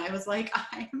shit. And I was like,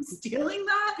 I am stealing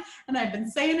that. And I've been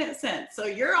saying it since. So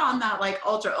you're on that like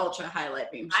ultra high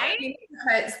light beam shit. I need to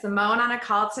put Simone on a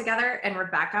call together and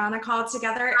Rebecca on a call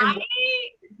together. And we'll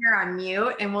here on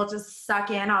mute and we'll just suck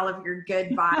in all of your good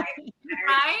vibes.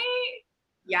 Right?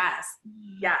 Yes.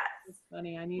 It's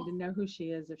funny. I need to know who she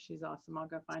is. If she's awesome, I'll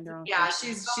go find her on Yeah, Facebook.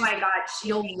 she's Oh my God,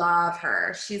 you'll love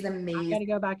her. She's I amazing. gotta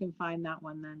go back and find that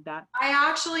one then. That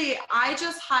I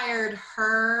just hired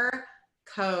her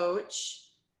coach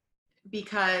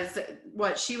because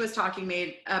what she was talking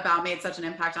made such an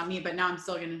impact on me, but now I'm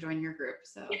still going to join your group.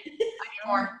 So I need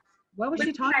more. what was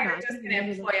she talking about? We're just going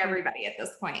to employ everybody at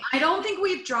this point. I don't think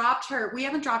we've dropped her. We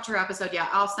haven't dropped her episode yet.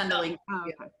 I'll send a link. Oh,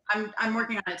 okay. I'm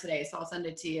working on it today, so I'll send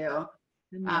it to you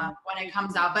Yeah. when it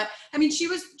comes out. But I mean, she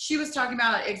was talking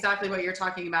about exactly what you're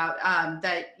talking about.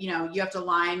 That you have to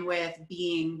align with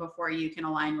being before you can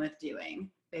align with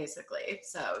doing, basically.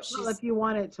 So Well, if you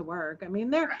want it to work, I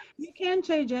mean, you can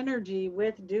change energy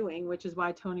with doing, which is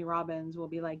why Tony Robbins will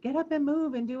be like, get up and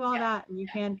move and do all that, and you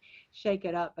can shake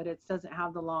it up, but it doesn't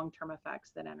have the long-term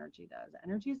effects that energy does.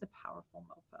 Energy is a powerful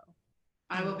mofo.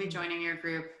 I will be joining your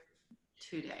group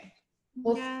today.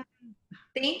 Well,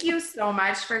 thank you so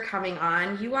much for coming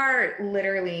on. You are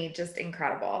literally just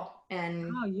incredible.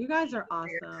 And oh, you guys are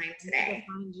awesome. Today.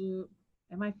 Find you.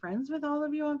 Am I friends with all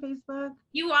of you on Facebook?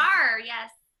 You are, yes.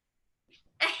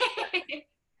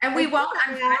 And we won't.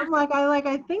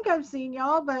 I think I've seen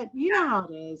y'all, but you know how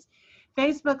it is.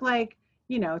 Facebook,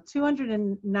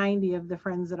 290 of the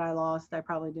friends that I lost, I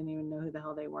probably didn't even know who the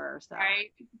hell they were. So.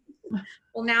 Right.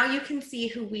 Well, now you can see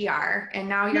who we are, and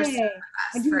now you're with us.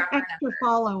 I do an extra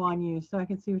follow on you so I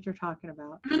can see what you're talking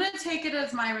about. I'm going to take it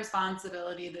as my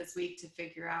responsibility this week to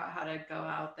figure out how to go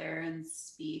out there and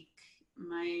speak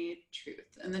my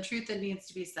truth and the truth that needs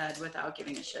to be said without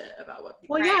giving a shit about what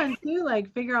people and too,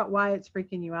 figure out why it's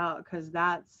freaking you out, because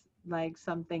that's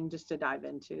something just to dive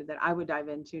into, that I would dive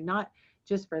into, not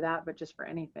just for that, but just for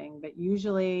anything. But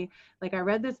usually, I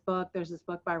read this book, there's this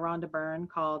book by Rhonda Byrne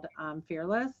called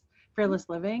Fearless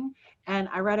Living. And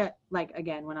I read it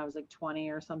again when I was 20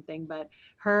 or something, but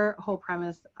her whole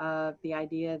premise of the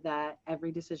idea that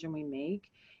every decision we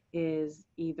make is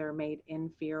either made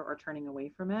in fear or turning away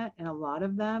from it. And a lot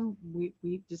of them, we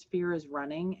just fear is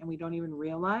running and we don't even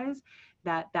realize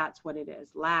that that's what it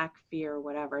is. Lack, fear,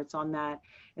 whatever. It's on that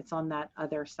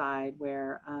other side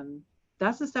where,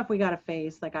 that's the stuff we got to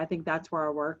face. I think that's where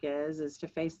our work is to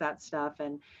face that stuff.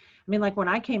 And I mean, when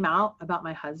I came out about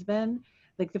my husband,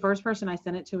 the first person I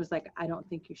sent it to was I don't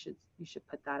think you should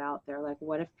put that out there.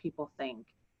 What if people think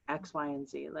X, Y, and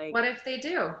Z? What if they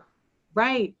do?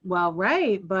 Right. Well,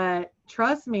 right. But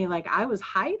trust me, I was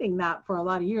hiding that for a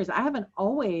lot of years. I haven't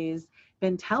always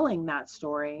been telling that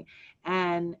story.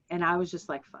 And I was just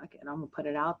fuck it, I'm gonna put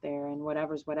it out there and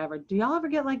whatever's whatever. Do y'all ever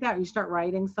get like that? You start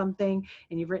writing something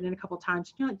and you've written it a couple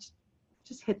times,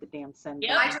 just hit the damn send.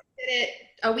 Yeah, I just did it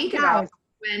a week ago.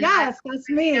 That's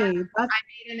me. I made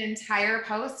an entire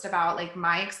post about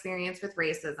my experience with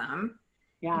racism.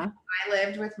 Yeah. I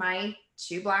lived with my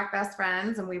 2 Black best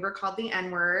friends and we were called the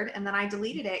N-word, and then I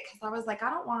deleted it because I was I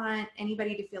don't want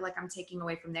anybody to feel like I'm taking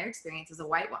away from their experience as a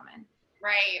white woman.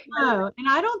 Right. No, and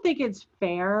I don't think it's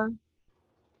fair.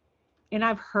 And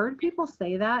I've heard people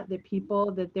say that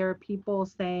there are people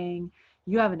saying,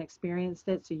 you haven't experienced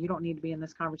it, so you don't need to be in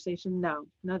this conversation. No,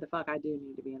 the fuck, I do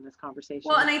need to be in this conversation.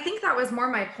 Well, and I think that was more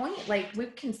my point. Like, we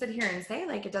can sit here and say,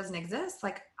 like, it doesn't exist.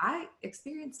 Like, I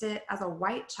experienced it as a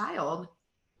white child.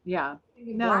 Yeah.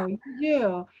 No, you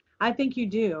do. I think you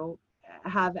do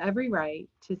have every right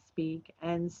to speak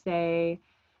and say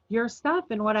your stuff.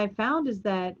 And what I found is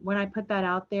that when I put that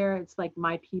out there, it's like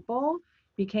my people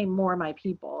became more my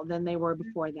people than they were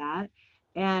before that.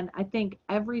 And I think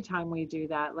every time we do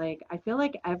that, like, I feel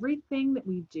like everything that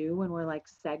we do when we're like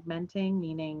segmenting,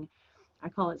 meaning I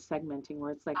call it segmenting,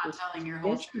 where it's like Not telling your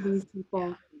whole this to these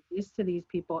people, this to these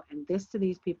people, and this to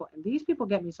these people, and these people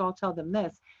get me, so I'll tell them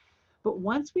this. But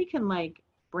once we can like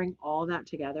bring all that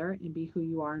together and be who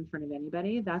you are in front of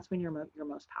anybody, that's when you're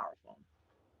most powerful.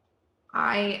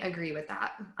 I agree with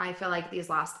that. I feel like these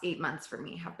last 8 months for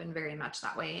me have been very much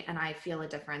that way. And I feel a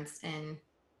difference in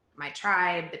my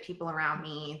tribe, the people around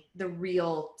me, the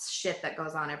real shit that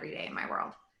goes on every day in my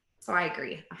world. So I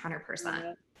agree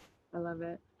 100%. I love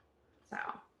it. So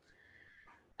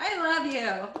I love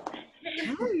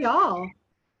you. Oh, y'all.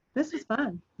 This was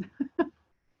fun.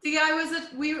 See,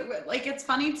 it's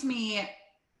funny to me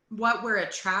what we're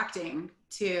attracting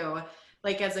to,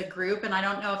 like, as a group. And I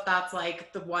don't know if that's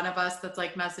like the one of us that's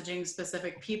like messaging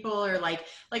specific people, or like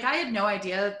I had no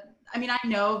idea. I mean, I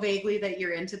know vaguely that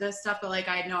you're into this stuff, but like,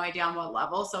 I had no idea on what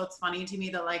level. So it's funny to me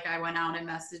that like I went out and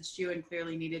messaged you and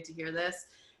clearly needed to hear this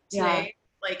today.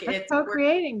 Yeah. Like, that's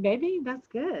co-creating, baby. That's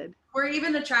good. We're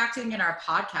even attracting in our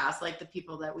podcast, like, the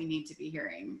people that we need to be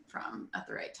hearing from at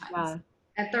the right times.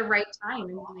 Yeah. At the right time.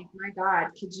 And I'm like, my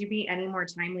God, could you be any more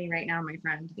timely right now, my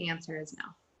friend? The answer is no.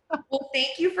 Well,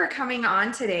 thank you for coming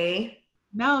on today.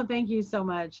 No, thank you so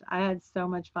much. I had so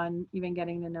much fun even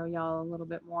getting to know y'all a little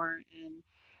bit more. And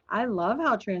I love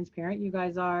how transparent you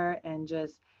guys are and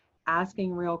just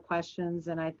asking real questions.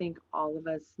 And I think all of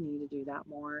us need to do that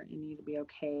more and need to be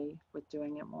okay with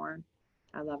doing it more.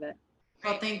 I love it.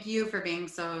 Well, thank you for being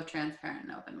so transparent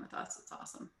and open with us. It's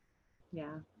awesome.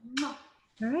 Yeah.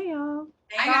 All right, y'all.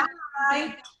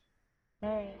 Bye.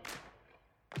 Hey.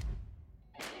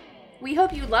 We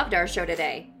hope you loved our show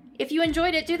today. If you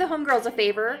enjoyed it, do the homegirls a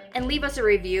favor and leave us a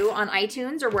review on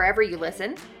iTunes or wherever you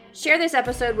listen. Share this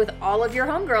episode with all of your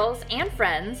homegirls and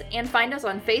friends, and find us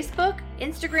on Facebook,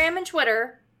 Instagram, and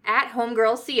Twitter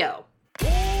 @HomegirlsCO.